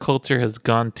spoiler culture has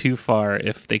gone too far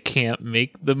if they can't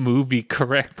make the movie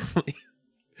correctly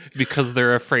because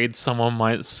they're afraid someone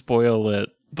might spoil it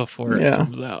before it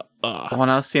comes out. When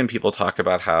I was seeing people talk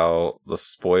about how the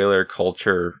spoiler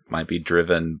culture might be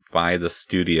driven by the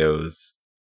studios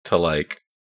to like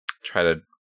try to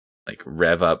like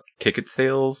rev up ticket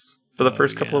sales for the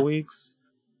first couple of weeks.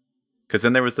 Because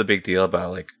then there was the big deal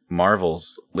about like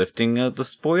Marvel's lifting the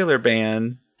spoiler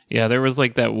ban. Yeah, there was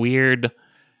like that weird,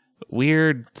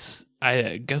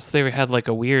 I guess they had like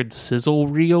a weird sizzle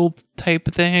reel type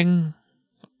thing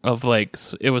of like,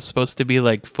 it was supposed to be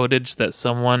like footage that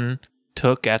someone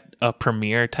took at a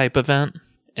premiere type event.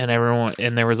 And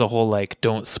there was a whole like,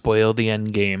 don't spoil the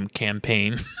end game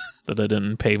campaign that I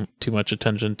didn't pay too much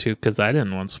attention to because I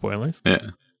didn't want spoilers.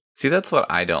 Yeah. See, that's what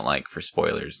I don't like for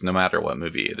spoilers, no matter what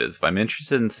movie it is. If I'm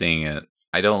interested in seeing it,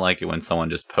 I don't like it when someone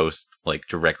just posts like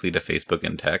directly to Facebook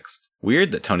in text.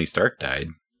 Weird that Tony Stark died.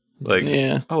 Like,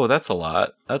 oh, that's a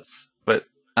lot. But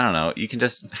I don't know. You can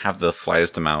just have the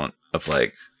slightest amount of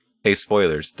like, hey,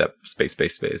 spoilers,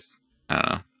 space. I don't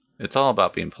know. It's all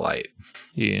about being polite.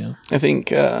 Yeah. I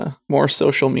think more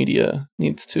social media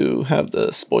needs to have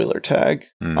the spoiler tag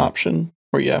option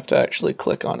where you have to actually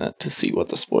click on it to see what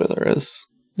the spoiler is.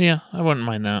 Yeah, I wouldn't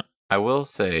mind that. I will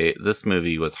say this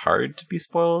movie was hard to be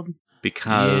spoiled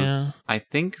because I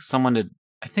think someone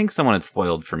had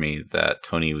spoiled for me that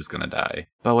Tony was going to die.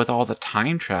 But with all the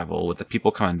time travel, with the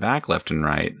people coming back left and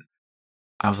right,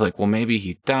 I was like, well, maybe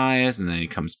he dies and then he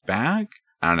comes back?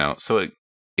 I don't know. So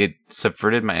it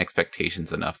subverted my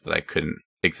expectations enough that I couldn't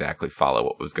exactly follow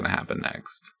what was going to happen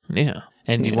next. Yeah.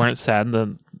 And you weren't sad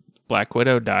that Black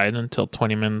Widow died until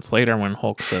 20 minutes later when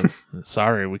Hulk said,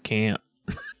 sorry, we can't.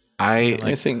 I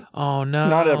think oh no,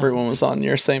 not everyone was on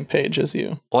your same page as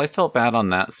you. Well, I felt bad on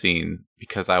that scene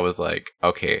because I was like,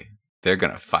 okay, they're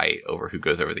going to fight over who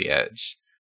goes over the edge.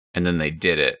 And then they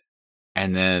did it.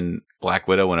 And then Black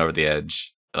Widow went over the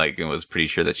edge, like, and was pretty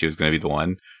sure that she was going to be the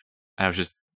one. And I was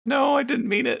just, no, I didn't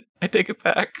mean it. I take it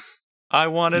back. I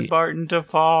wanted Barton to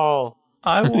fall.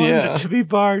 I wanted it to be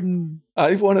Barton.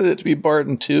 I wanted it to be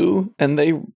Barton too, and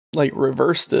they like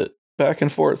reversed it back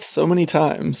and forth so many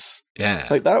times. Yeah.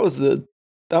 Like that was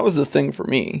the thing for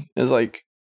me, is like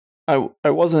I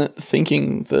wasn't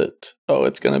thinking that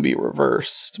it's going to be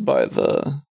reversed by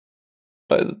the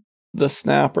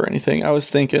snap or anything. I was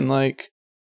thinking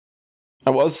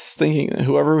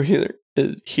whoever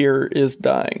here is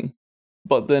dying,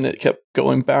 but then it kept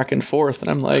going back and forth, and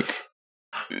I'm like,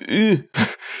 ugh.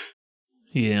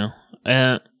 Yeah.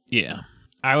 Yeah.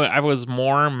 I was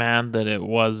more mad that it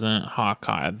wasn't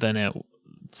Hawkeye than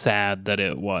sad that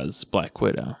it was Black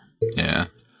Widow. Yeah.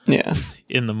 Yeah.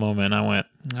 In the moment, I went,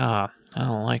 I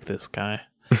don't like this guy.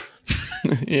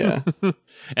 Yeah.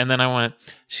 And then I went,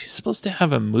 she's supposed to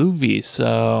have a movie,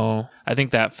 so I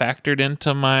think that factored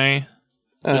into my,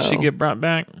 did she get brought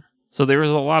back? So there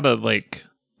was a lot of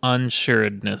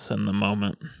unsureness in the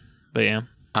moment. But yeah.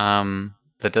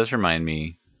 That does remind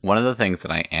me, one of the things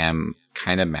that I am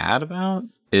kind of mad about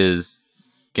is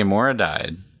Gamora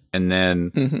died, and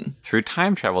then through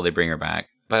time travel they bring her back,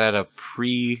 but at a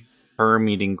her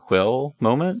meeting Quill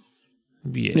moment.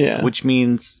 Yeah. Which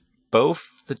means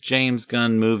both the James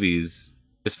Gunn movies,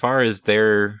 as far as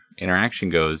their interaction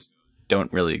goes,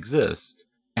 don't really exist.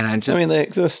 And I mean, they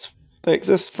exist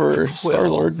for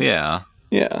Star-Lord. Yeah.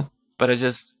 Yeah. But I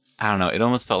don't know, it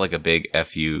almost felt like a big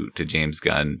FU to James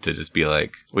Gunn to just be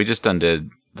like, we just undid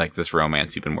this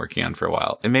romance you've been working on for a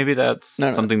while. And maybe that's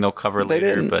something they'll cover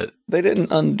later, but they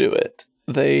didn't undo it.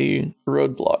 They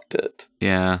roadblocked it.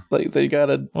 Yeah. They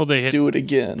gotta do it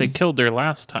again. They killed her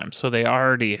last time, so they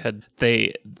already had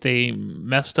they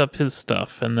messed up his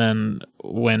stuff, and then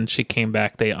when she came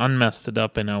back, they unmessed it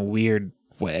up in a weird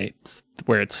way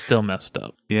where it's still messed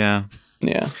up. Yeah.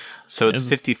 Yeah. So it's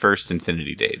 51st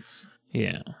Infinity Dates.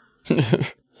 Yeah.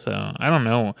 So I don't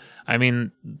know. I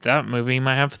mean, that movie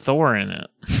might have Thor in it.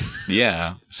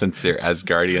 Yeah, since they're as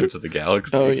Guardians of the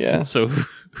Galaxy. Oh yeah. So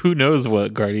who knows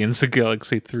what Guardians of the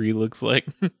Galaxy 3 looks like?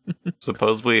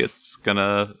 Supposedly it's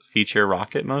gonna feature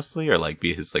Rocket mostly, or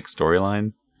be his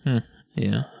storyline.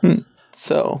 Yeah.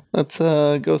 So let's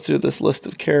go through this list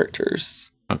of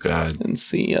characters. Oh god. And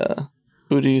see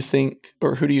who do you think,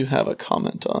 or who do you have a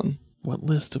comment on? What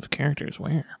list of characters?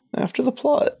 Where? After the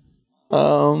plot.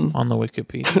 On the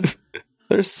Wikipedia.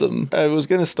 There's some. I was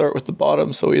gonna start with the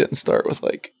bottom, so we didn't start with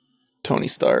Tony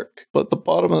Stark. But the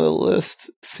bottom of the list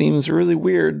seems really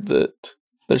weird that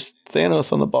there's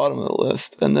Thanos on the bottom of the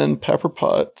list, and then Pepper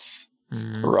Potts,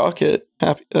 Rocket,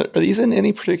 Happy. Are these in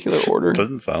any particular order?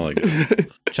 Doesn't sound like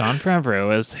it. John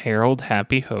Favreau as Harold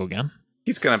Happy Hogan.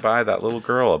 He's gonna buy that little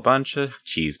girl a bunch of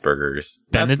cheeseburgers.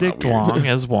 Benedict Wong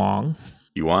as Wong.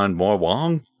 You want more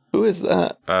Wong? Who is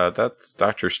that? That's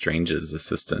Doctor Strange's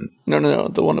assistant. No,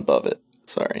 the one above it.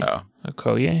 Sorry. Oh.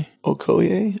 Okoye?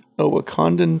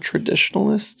 Wakandan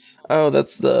traditionalists? Oh,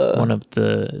 that's the... One of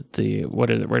the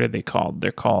what are they called?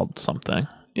 They're called something.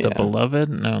 Yeah. The Beloved?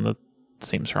 No, that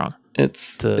seems wrong.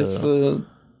 It's the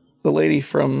lady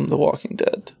from The Walking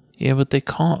Dead. Yeah, but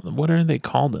what are they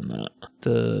called in that?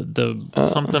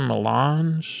 The something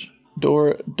Melange?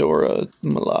 Dora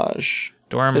Milaje.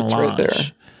 Dora Milaje. It's right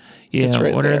there. Yeah,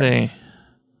 right what there. are they?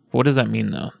 What does that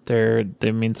mean though?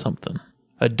 They mean something.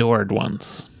 Adored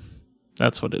ones.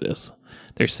 That's what it is.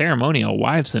 They're ceremonial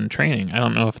wives in training. I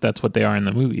don't know if that's what they are in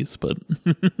the movies, but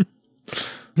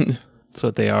that's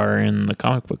what they are in the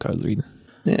comic book I was reading.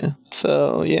 Yeah.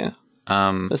 So yeah.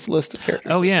 This list of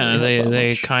characters. Oh yeah,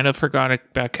 they kind of forgot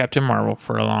about Captain Marvel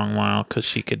for a long while because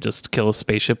she could just kill a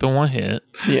spaceship in one hit.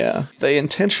 Yeah, they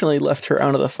intentionally left her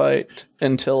out of the fight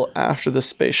until after the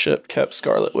spaceship kept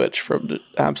Scarlet Witch from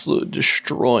absolutely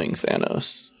destroying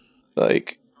Thanos.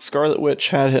 Scarlet Witch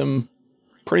had him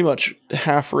pretty much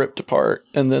half ripped apart,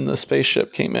 and then the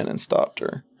spaceship came in and stopped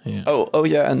her. Yeah. Oh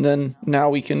yeah, and then now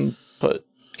we can put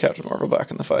Captain Marvel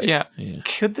back in the fight. Yeah.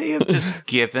 Could they have just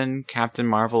given Captain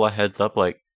Marvel a heads up,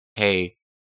 hey,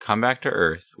 come back to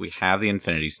Earth. We have the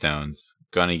Infinity Stones.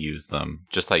 Gonna use them.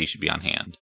 Just thought you should be on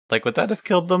hand. Would that have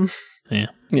killed them? Yeah.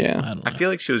 Yeah. I feel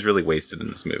like she was really wasted in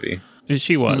this movie.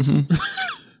 She was.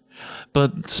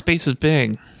 But space is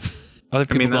big. Other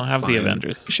people don't have the fine.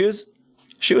 Avengers.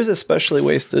 She was especially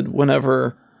wasted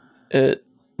whenever it,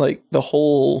 the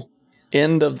whole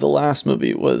end of the last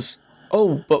movie was,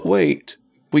 oh, but wait,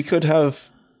 we could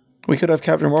have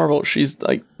Captain Marvel. She's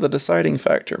the deciding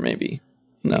factor, maybe.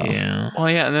 No. Yeah. Well,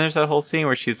 yeah, and then there's that whole scene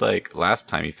where she's like, last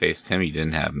time you faced him, you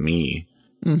didn't have me.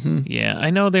 Mm-hmm. Yeah, I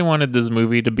know they wanted this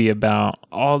movie to be about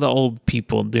all the old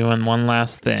people doing one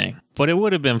last thing, but it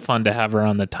would have been fun to have her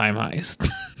on the time heist.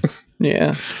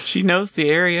 Yeah. She knows the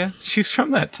area. She's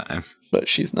from that time. But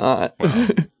she's not. Well,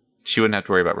 she wouldn't have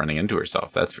to worry about running into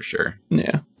herself, that's for sure.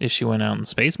 Yeah. If she went out in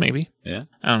space, maybe. Yeah.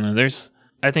 I don't know.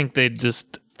 I think they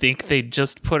just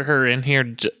put her in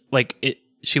here.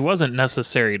 she wasn't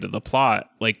necessary to the plot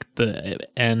like the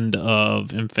end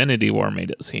of Infinity War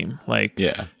made it seem. Like,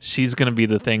 Yeah. she's going to be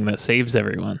the thing that saves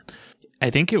everyone. I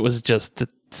think it was just to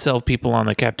sell people on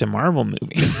the Captain Marvel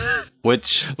movie.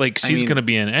 Which, Like, she's going to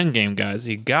be in Endgame, guys.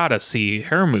 You got to see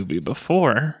her movie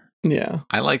before. Yeah.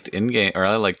 I liked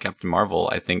I liked Captain Marvel,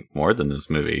 I think, more than this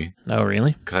movie. Oh,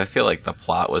 really? Because I feel like the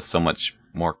plot was so much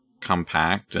more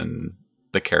compact and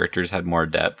the characters had more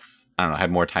depth. I don't know,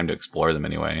 had more time to explore them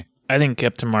anyway. I think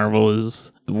Captain Marvel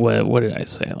is, what did I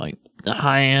say? Like, the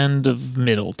high end of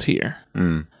middle tier.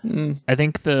 I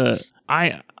think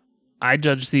I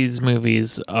judge these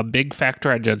movies, a big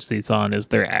factor I judge these on is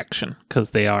their action, because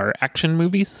they are action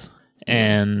movies,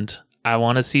 and I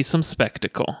want to see some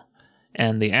spectacle.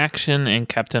 And the action in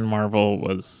Captain Marvel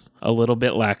was a little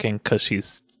bit lacking because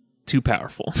she's too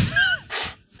powerful.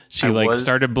 She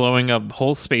started blowing up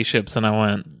whole spaceships, and I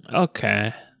went,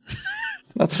 okay.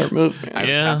 That's her move, man. I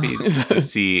was happy to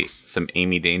see some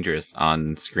Amy Dangerous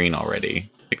on screen already.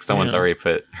 Like, someone's already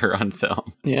put her on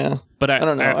film. Yeah. But I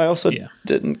don't know. I also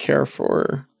didn't care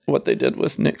for what they did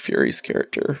with Nick Fury's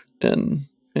character in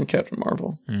Captain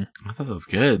Marvel. I thought that was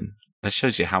good. That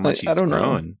shows you how much he's grown.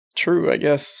 Know. True, I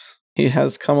guess. He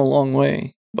has come a long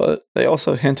way. But they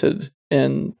also hinted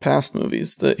in past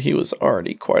movies that he was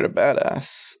already quite a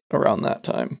badass around that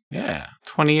time. Yeah.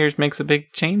 20 years makes a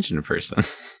big change in a person.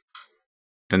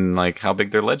 And, like, how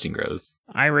big their legend grows.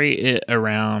 I rate it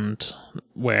around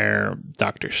where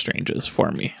Doctor Strange is for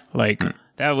me. Like,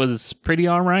 that was pretty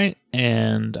all right,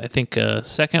 and I think a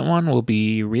second one will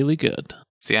be really good.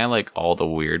 See, I like all the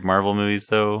weird Marvel movies,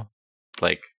 though.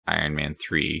 Like Iron Man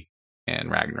 3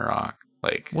 and Ragnarok.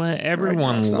 Like, well,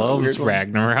 everyone loves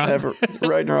Ragnarok.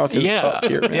 Ragnarok is top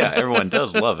tier, man. Yeah, everyone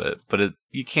does love it, but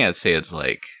you can't say it's,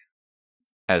 like,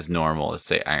 as normal as,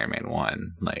 say, Iron Man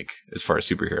 1, like, as far as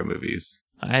superhero movies.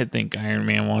 I think Iron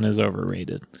Man 1 is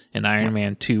overrated, and Iron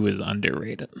Man 2 is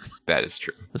underrated. That is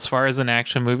true. As far as an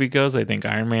action movie goes, I think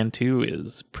Iron Man 2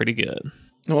 is pretty good.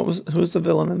 Who's the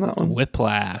villain in that one?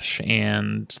 Whiplash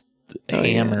and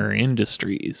Hammer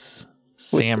Industries.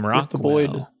 Sam Rockwell. With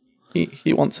the Boyd.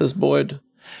 He wants his Boyd.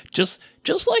 Just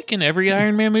like in every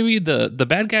Iron Man movie, the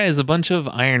bad guy is a bunch of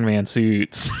Iron Man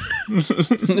suits.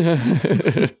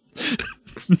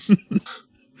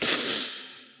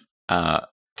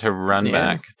 To run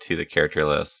back to the character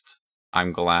list,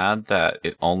 I'm glad that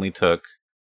it only took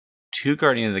 2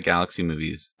 Guardian of the Galaxy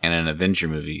movies and an Avenger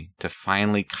movie to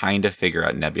finally kind of figure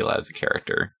out Nebula as a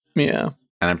character. Yeah.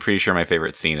 And I'm pretty sure my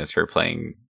favorite scene is her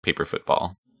playing paper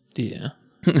football. Yeah.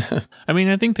 I mean,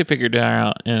 I think they figured it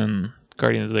out in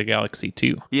Guardians of the Galaxy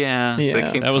 2. Yeah.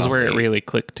 That was where it really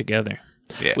clicked together.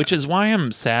 Yeah. Which is why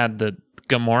I'm sad that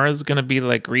Gamora's going to be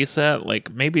like reset.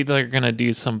 Like, maybe they're going to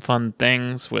do some fun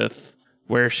things with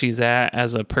where she's at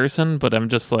as a person, but I'm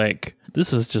just like,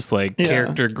 this is just like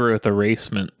character growth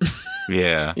erasement.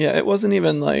 Yeah. Yeah, it wasn't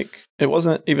even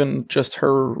just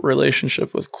her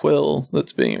relationship with Quill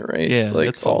that's being erased. Yeah,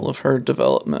 like all of her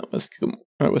development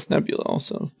with Nebula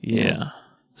also. Yeah.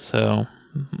 So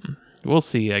we'll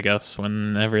see, I guess,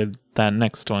 whenever that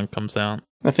next one comes out.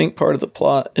 I think part of the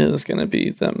plot is going to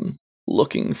be them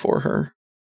looking for her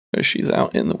as she's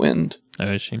out in the wind.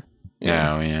 Oh, is she?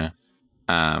 Yeah.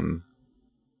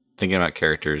 Thinking about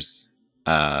characters,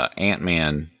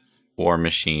 Ant-Man, War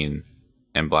Machine,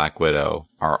 and Black Widow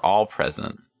are all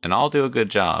present and all do a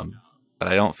good job, but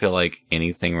I don't feel like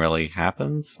anything really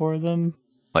happens for them.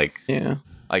 Like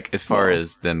as far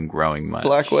as them growing much.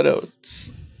 Black Widow's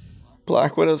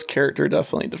character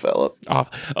definitely developed.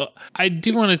 I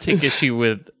do want to take issue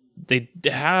with they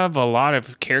have a lot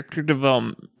of character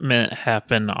development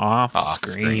happen off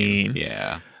screen.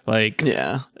 Yeah. Like,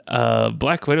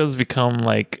 Black Widow's become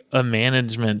like a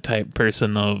management type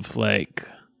person of like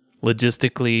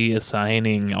logistically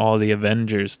assigning all the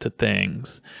Avengers to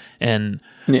things, and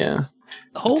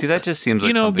Hulk, see, that just seems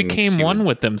like became one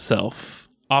with himself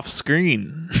off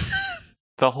screen.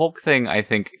 The Hulk thing, I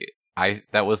think,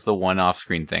 that was the one off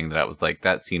screen thing that I was like,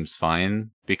 that seems fine,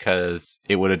 because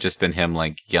it would have just been him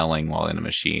like yelling while in a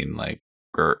machine, like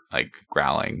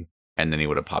growling, and then he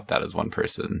would have popped out as one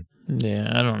person.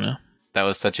 Yeah, I don't know. That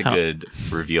was such a good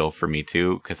reveal for me,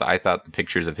 too, because I thought the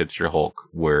pictures of Hipster Hulk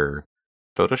were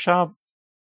Photoshop.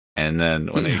 And then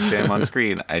when they came on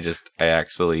screen, I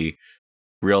actually,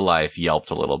 real life, yelped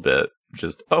a little bit.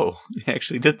 Just, they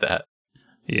actually did that.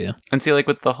 Yeah. And see, like,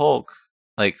 with the Hulk,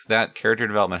 like, that character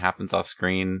development happens off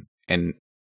screen, and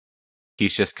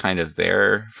he's just kind of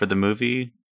there for the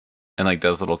movie, and, like,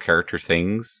 does little character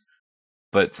things.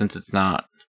 But since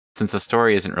the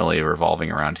story isn't really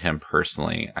revolving around him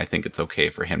personally, I think it's okay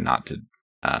for him not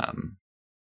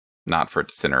for it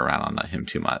to center around on him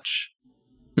too much.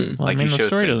 Well, Like, I he mean, the shows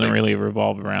story things doesn't like- really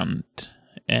revolve around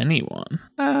anyone.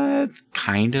 It's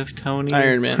kind of Tony.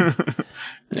 Iron Man.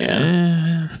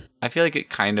 Yeah. Eh, I feel like it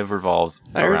kind of revolves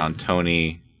Iron- around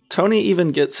Tony. Tony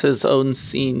even gets his own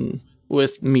scene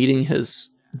with meeting his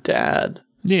dad.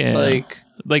 yeah.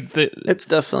 Like, the it's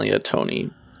definitely a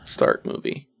Tony Stark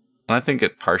movie. And I think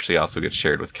it partially also gets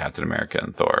shared with Captain America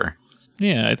and Thor.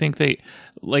 yeah, I think they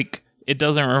like it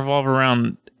doesn't revolve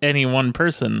around any one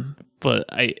person, but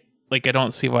I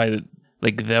don't see why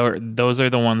like those are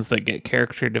the ones that get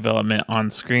character development on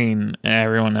screen, and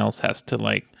everyone else has to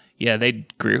they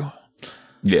grew.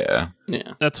 Yeah.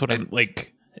 Yeah. That's what I'm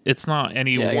like. It's not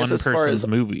any Yeah, I one guess as far person's as-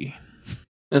 movie.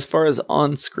 As far as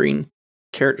on-screen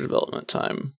character development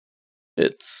time,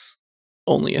 it's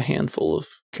only a handful of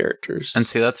characters. And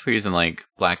see, that's the reason, like,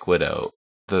 Black Widow,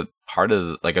 the part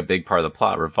of, like, a big part of the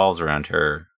plot revolves around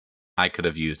her. I could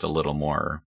have used a little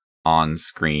more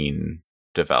on-screen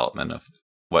development of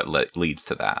what leads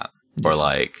to that. Or,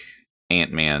 like,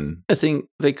 Ant-Man. I think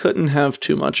they couldn't have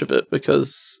too much of it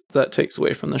because that takes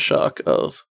away from the shock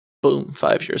of, boom,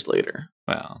 5 years later.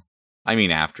 Well, I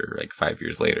mean, after, like, 5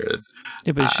 years later.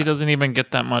 Yeah, but she doesn't even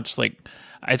get that much. Like,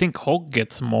 I think Hulk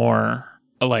gets more.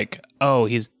 Like, oh,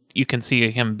 you can see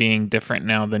him being different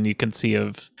now than you can see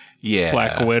of Yeah.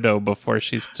 Black Widow before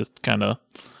she's just kind of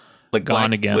Like,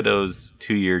 gone Black again. Widow's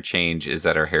 2-year change is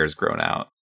that her hair's grown out.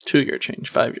 2-year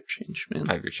change, 5-year change, man.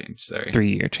 5-year change, sorry.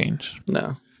 3-year change.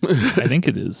 No. I think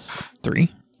it is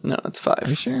 3. No, it's Are you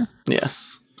 5. sure?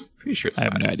 Yes. Pretty sure it's I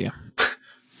have 5. no idea.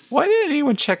 Why didn't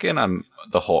anyone check in on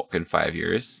the Hulk in 5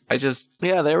 years?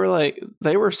 Yeah, they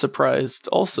were surprised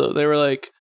also. They were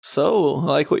like, so, I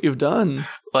like what you've done.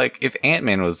 Like, if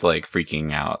Ant-Man was, like,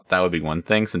 freaking out, that would be one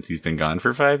thing since he's been gone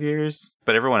for 5 years.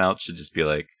 But everyone else should just be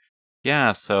like,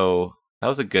 yeah, so that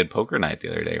was a good poker night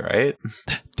the other day, right?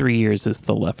 3 years is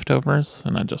The Leftovers,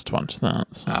 and I just watched that.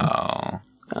 So. Oh.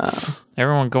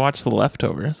 Everyone go watch The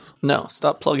Leftovers. No,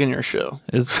 stop plugging your show.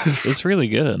 It's really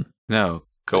good. No,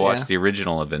 go Yeah. watch the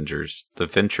original Avengers, the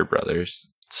Venture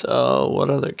Brothers. So, what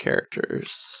other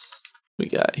characters we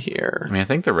got here? I mean, I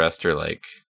think the rest are, like,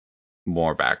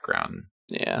 more background.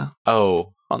 Yeah,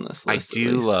 Oh, on this I list. at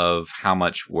do least. love how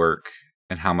much work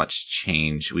and how much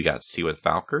change we got to see with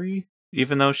Valkyrie,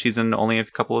 even though she's in only a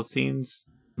couple of scenes.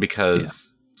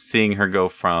 Because seeing her go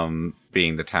from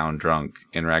being the town drunk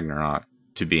in Ragnarok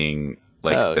to being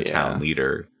like Oh, the yeah. town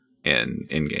leader in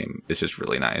Endgame is just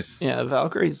really nice. Yeah,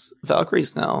 Valkyrie's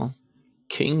now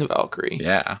King Valkyrie.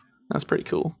 Yeah. That's pretty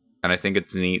cool. And I think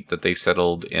it's neat that they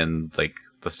settled in like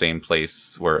the same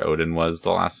place where Odin was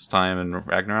the last time in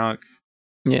Ragnarok.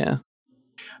 Yeah.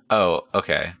 Oh,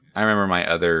 okay. I remember my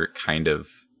other kind of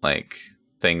like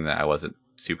thing that I wasn't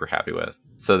super happy with.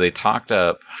 So they talked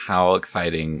up how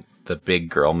exciting the big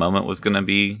girl moment was going to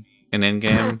be in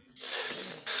Endgame,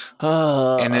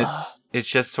 and it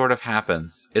just sort of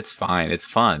happens. It's fine. It's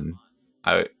fun.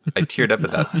 I teared up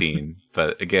at that scene,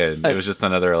 but again, it was just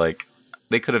another like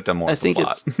they could have done more. I with the think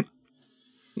plot.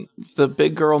 the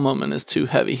big girl moment is too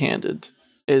heavy-handed.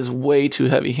 Is way too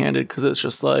heavy-handed because it's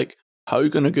just like, how are you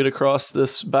going to get across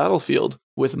this battlefield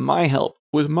with my help?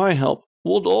 With my help,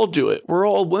 we'll all do it. We're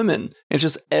all women. It's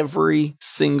just every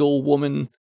single woman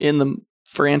in the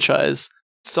franchise,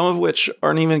 some of which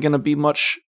aren't even going to be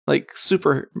much like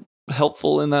super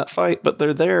helpful in that fight, but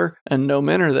they're there and no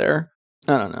men are there.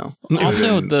 I don't know.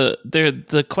 Also,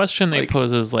 the question they Like-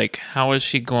 pose is like, how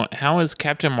is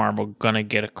Captain Marvel gonna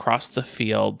get across the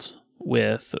field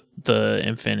with the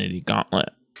Infinity Gauntlet?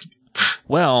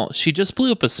 Well, she just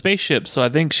blew up a spaceship, so I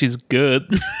think she's good.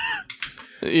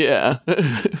 Yeah.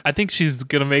 I think she's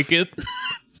gonna make it.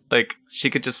 Like she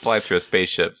could just fly through a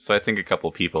spaceship, so I think a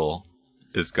couple people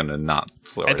is gonna not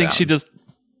slow her I think down. she just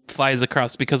flies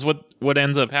across because what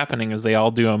ends up happening is they all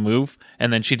do a move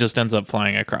and then she just ends up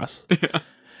flying across.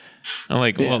 I'm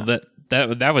like, well,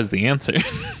 that was the answer.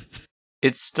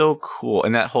 It's still cool,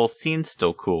 and that whole scene's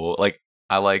still cool. Like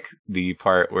I like the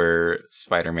part where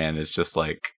Spider-Man is just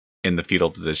like in the fetal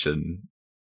position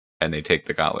and they take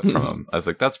the gauntlet from him. I was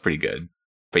like, that's pretty good.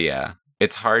 But yeah,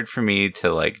 it's hard for me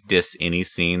to like diss any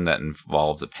scene that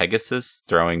involves a Pegasus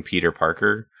throwing Peter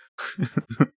Parker.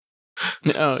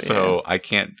 Oh, So I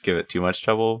can't give it too much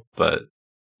trouble, but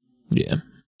Yeah.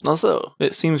 Also,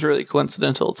 it seems really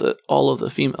coincidental that all of the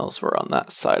females were on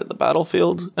that side of the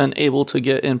battlefield and able to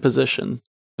get in position,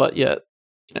 but yet,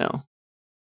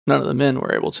 none of the men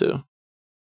were able to.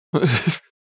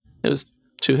 It was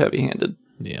too heavy-handed.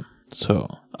 Yeah.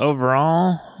 So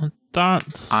overall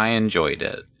thoughts? I enjoyed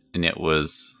it, and it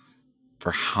was,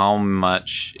 for how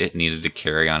much it needed to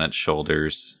carry on its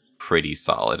shoulders, pretty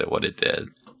solid at what it did.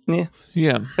 Yeah,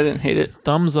 Yeah. I didn't hate it.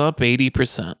 Thumbs up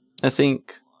 80%. I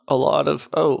think a lot of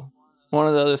one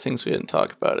of the other things we didn't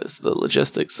talk about is the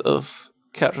logistics of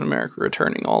Captain America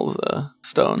returning all of the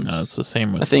stones. No, it's the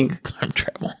same with I think time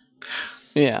travel.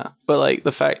 Yeah, but like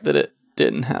the fact that it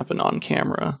didn't happen on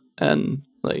camera and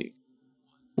like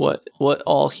what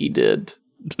all he did.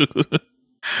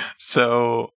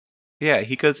 So, yeah,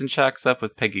 he goes and shacks up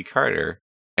with Peggy Carter.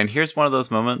 And here's one of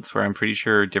those moments where I'm pretty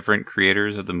sure different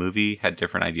creators of the movie had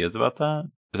different ideas about that.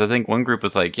 Because I think one group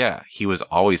was like, yeah, he was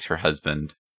always her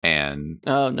husband. And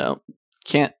Oh no.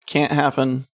 Can't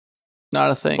happen.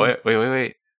 Not a thing. Wait.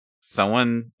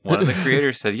 One of the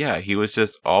creators said, yeah, he was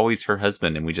just always her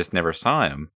husband and we just never saw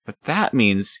him. But that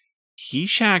means he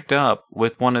shacked up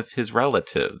with one of his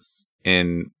relatives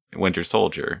in Winter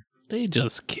Soldier. They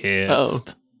just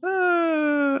kissed.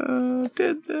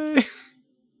 Did they?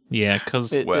 Yeah,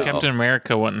 because Well- Captain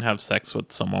America wouldn't have sex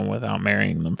with someone without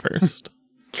marrying them first.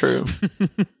 True.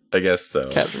 I guess so.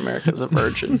 Captain America's a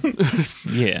virgin.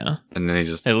 Yeah, And then he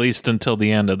just... at least until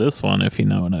the end of this one, if you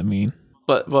know what I mean.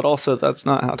 but also that's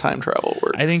not how time travel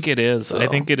works. I think it is. So- I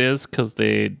think it is because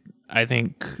I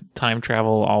think time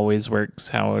travel always works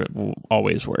how it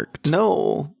always worked.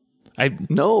 No, I it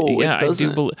I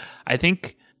doesn't. do. I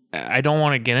think I don't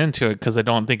want to get into it because I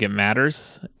don't think it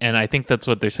matters, and I think that's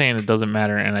what they're saying. It doesn't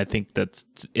matter, and I think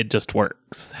it just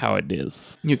works how it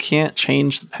is. You can't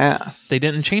change the past. They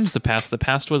didn't change the past. The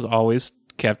past was always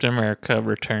Captain America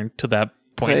returned to that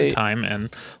point in time and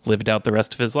lived out the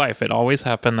rest of his life. It always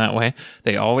happened that way.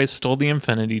 They always stole the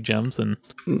Infinity Gems, and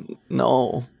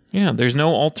No, yeah, there's no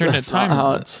alternate That's not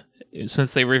how timelines.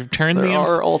 Since they returned there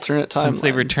are alternate timelines. since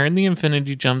they returned the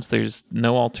Infinity Gems, there's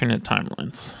no alternate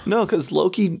timelines. No, because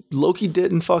Loki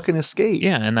didn't fucking escape.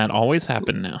 Yeah, and that always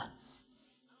happened now.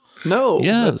 No,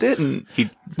 Yes. that didn't. He-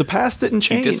 The past didn't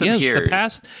change. disappeared. Yes, the Years.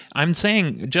 past. I'm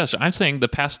saying the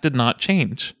past did not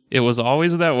change. It was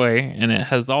always that way, and it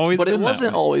has always. But it been that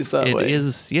wasn't way. always that It way.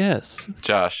 is, yes.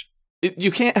 Josh,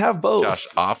 You can't have both. Josh,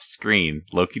 off screen,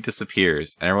 Loki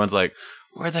disappears, and everyone's like,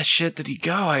 "Where the shit did he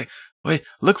go? Wait,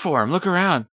 look for him, look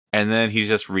around." And then he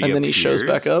just reappears. And then he shows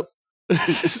back up.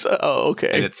 Oh, okay.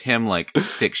 And it's him like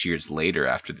 6 years later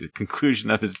after the conclusion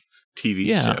of his TV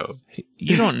Yeah. show.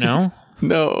 You don't know.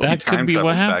 No, That could Time be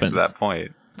what travels back happens. to that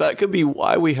point. that could be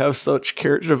why we have such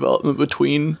character development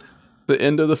between the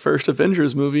end of the first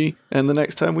Avengers movie and the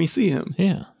next time we see him.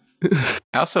 Yeah.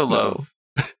 I also love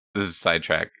this is a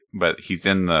sidetrack, but he's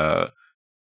in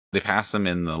they pass him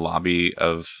in the lobby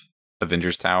of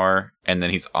Avengers Tower, and then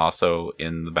he's also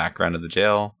in the background of the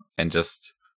jail, and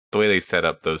just the way they set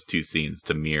up those two scenes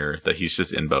to mirror that he's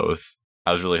just in both.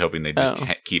 I was really hoping they just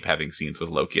keep having scenes with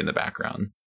Loki in the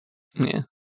background. Yeah.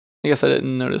 I guess I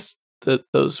didn't notice that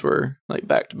those were like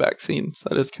back-to-back scenes.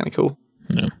 That is kind of cool.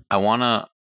 I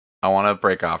wanna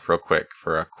break off real quick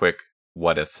for a quick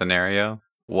what if scenario.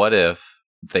 What if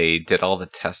they did all the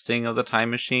testing of the time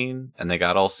machine and they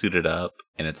got all suited up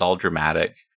and it's all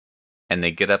dramatic and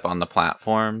they get up on the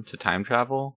platform to time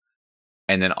travel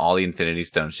and then all the Infinity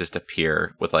Stones just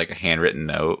appear with like a handwritten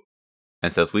note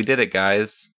and says, "We did it,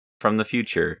 guys, from the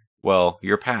future. Well,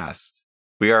 your past.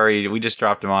 We just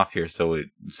dropped them off here so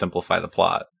we simplify the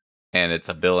plot." And it's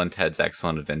a Bill and Ted's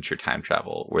Excellent Adventure time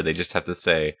travel where they just have to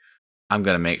say, "I'm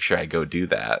going to make sure I go do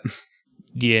that."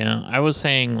 Yeah. I was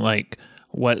saying, like,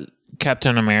 what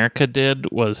Captain America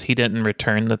did was he didn't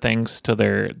return the things to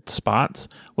their spots.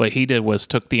 What he did was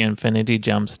took the Infinity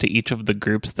Gems to each of the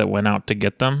groups that went out to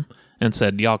get them and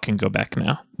said, "Y'all can go back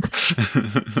now."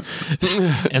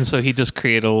 And so he just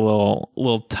created a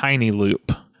little tiny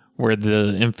loop where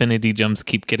the Infinity Gems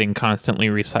keep getting constantly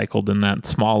recycled in that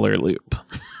smaller loop.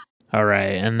 All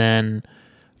right. And then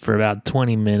for about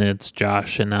 20 minutes,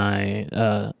 Josh and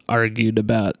I argued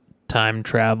about time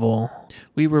travel.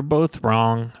 We were both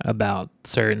wrong about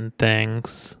certain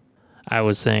things. I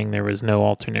was saying there was no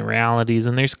alternate realities,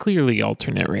 and there's clearly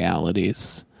alternate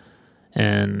realities.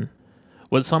 And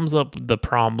what sums up the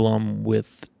problem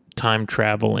with time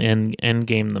travel in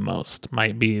Endgame the most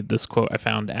might be this quote I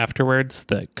found afterwards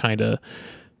that kind of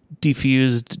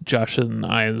defused Josh and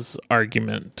I's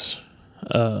argument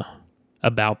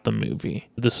about the movie.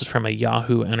 This is from a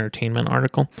Yahoo Entertainment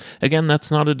article. Again, that's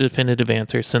not a definitive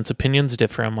answer since opinions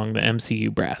differ among the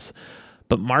MCU brass.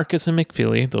 But Marcus and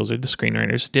McFeely, those are the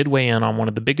screenwriters, did weigh in on one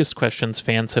of the biggest questions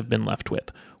fans have been left with: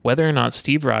 whether or not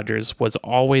Steve Rogers was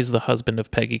always the husband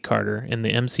of Peggy Carter in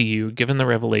the MCU, given the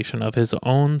revelation of his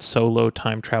own solo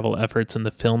time travel efforts in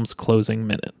the film's closing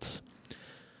minutes.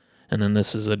 And then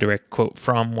this is a direct quote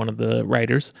from one of the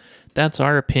writers. "That's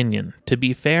our opinion. To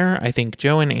be fair, I think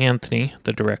Joe and Anthony,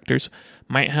 the directors,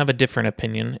 might have a different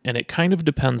opinion, and it kind of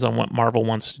depends on what Marvel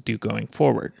wants to do going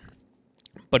forward.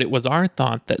 But it was our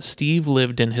thought that Steve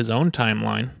lived in his own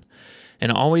timeline,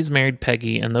 and always married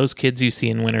Peggy, and those kids you see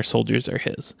in Winter Soldiers are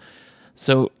his.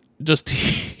 So just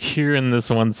here in this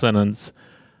one sentence,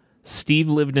 Steve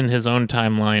lived in his own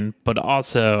timeline, but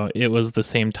also it was the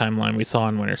same timeline we saw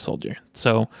in Winter Soldier.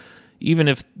 So even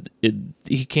if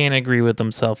he can't agree with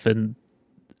himself in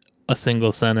a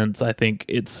single sentence, I think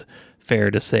it's fair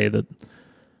to say that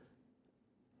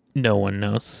no one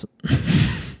knows.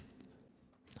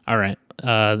 All right.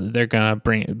 They're going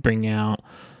to bring out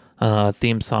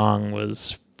theme song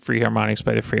was Free Harmonics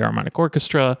by the Free Harmonic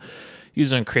Orchestra,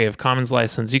 used on Creative Commons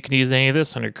license. You can use any of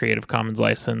this under Creative Commons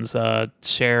license,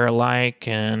 share alike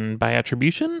and by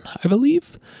attribution, I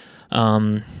believe.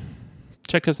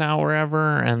 Check us out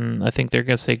wherever, and I think they're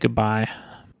going to say goodbye.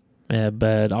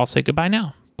 But I'll say goodbye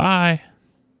now. Bye.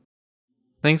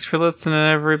 Thanks for listening,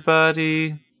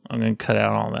 everybody. I'm going to cut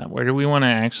out all that. Where do we want to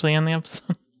actually end the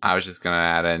episode? I was just going to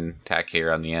add in tack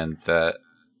here on the end that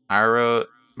I wrote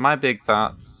my big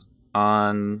thoughts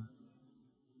on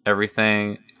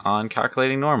everything on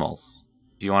calculating normals.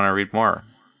 Do you want to read more?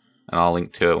 And I'll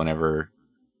link to it whenever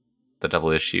the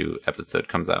double issue episode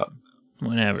comes out.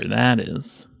 Whenever that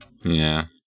is. Yeah.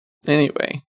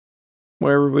 Anyway,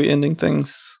 where were we ending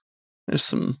things? There's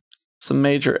some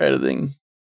major editing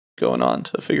going on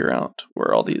to figure out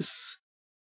where all these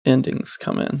endings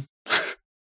come in.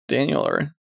 Daniel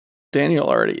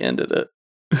already ended it.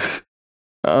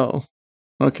 Oh,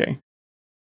 okay.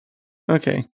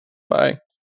 Okay, bye.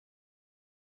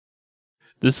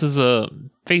 This is a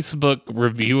Facebook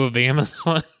review of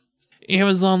Amazon.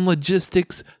 Amazon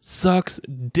logistics sucks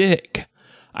dick.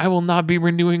 I will not be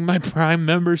renewing my Prime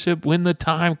membership when the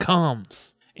time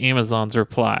comes. Amazon's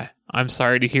reply. I'm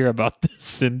sorry to hear about this,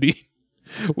 Cindy.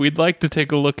 We'd like to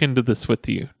take a look into this with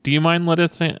you. Do you mind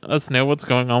letting us know what's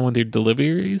going on with your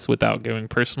deliveries without giving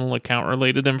personal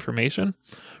account-related information?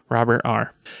 Robert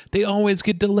R. They always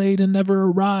get delayed and never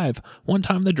arrive. One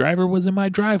time the driver was in my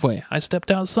driveway. I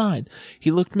stepped outside.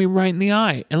 He looked me right in the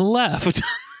eye and left.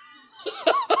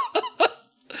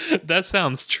 That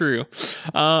sounds true.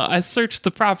 I searched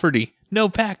the property. No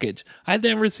package. I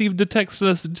then received a text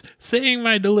message saying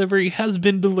my delivery has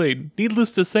been delayed.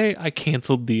 Needless to say, I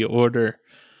canceled the order.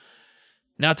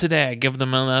 Now today, I give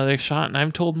them another shot and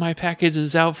I'm told my package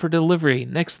is out for delivery.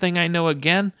 Next thing I know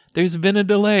again, there's been a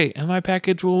delay and my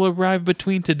package will arrive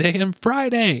between today and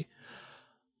Friday.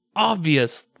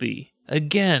 Obviously,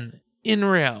 again, in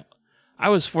route, I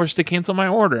was forced to cancel my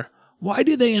order. Why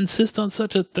do they insist on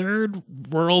such a third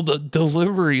world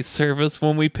delivery service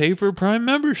when we pay for Prime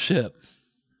membership?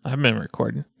 I've been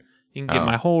recording. You can get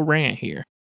my whole rant here.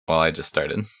 Well, I just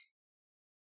started.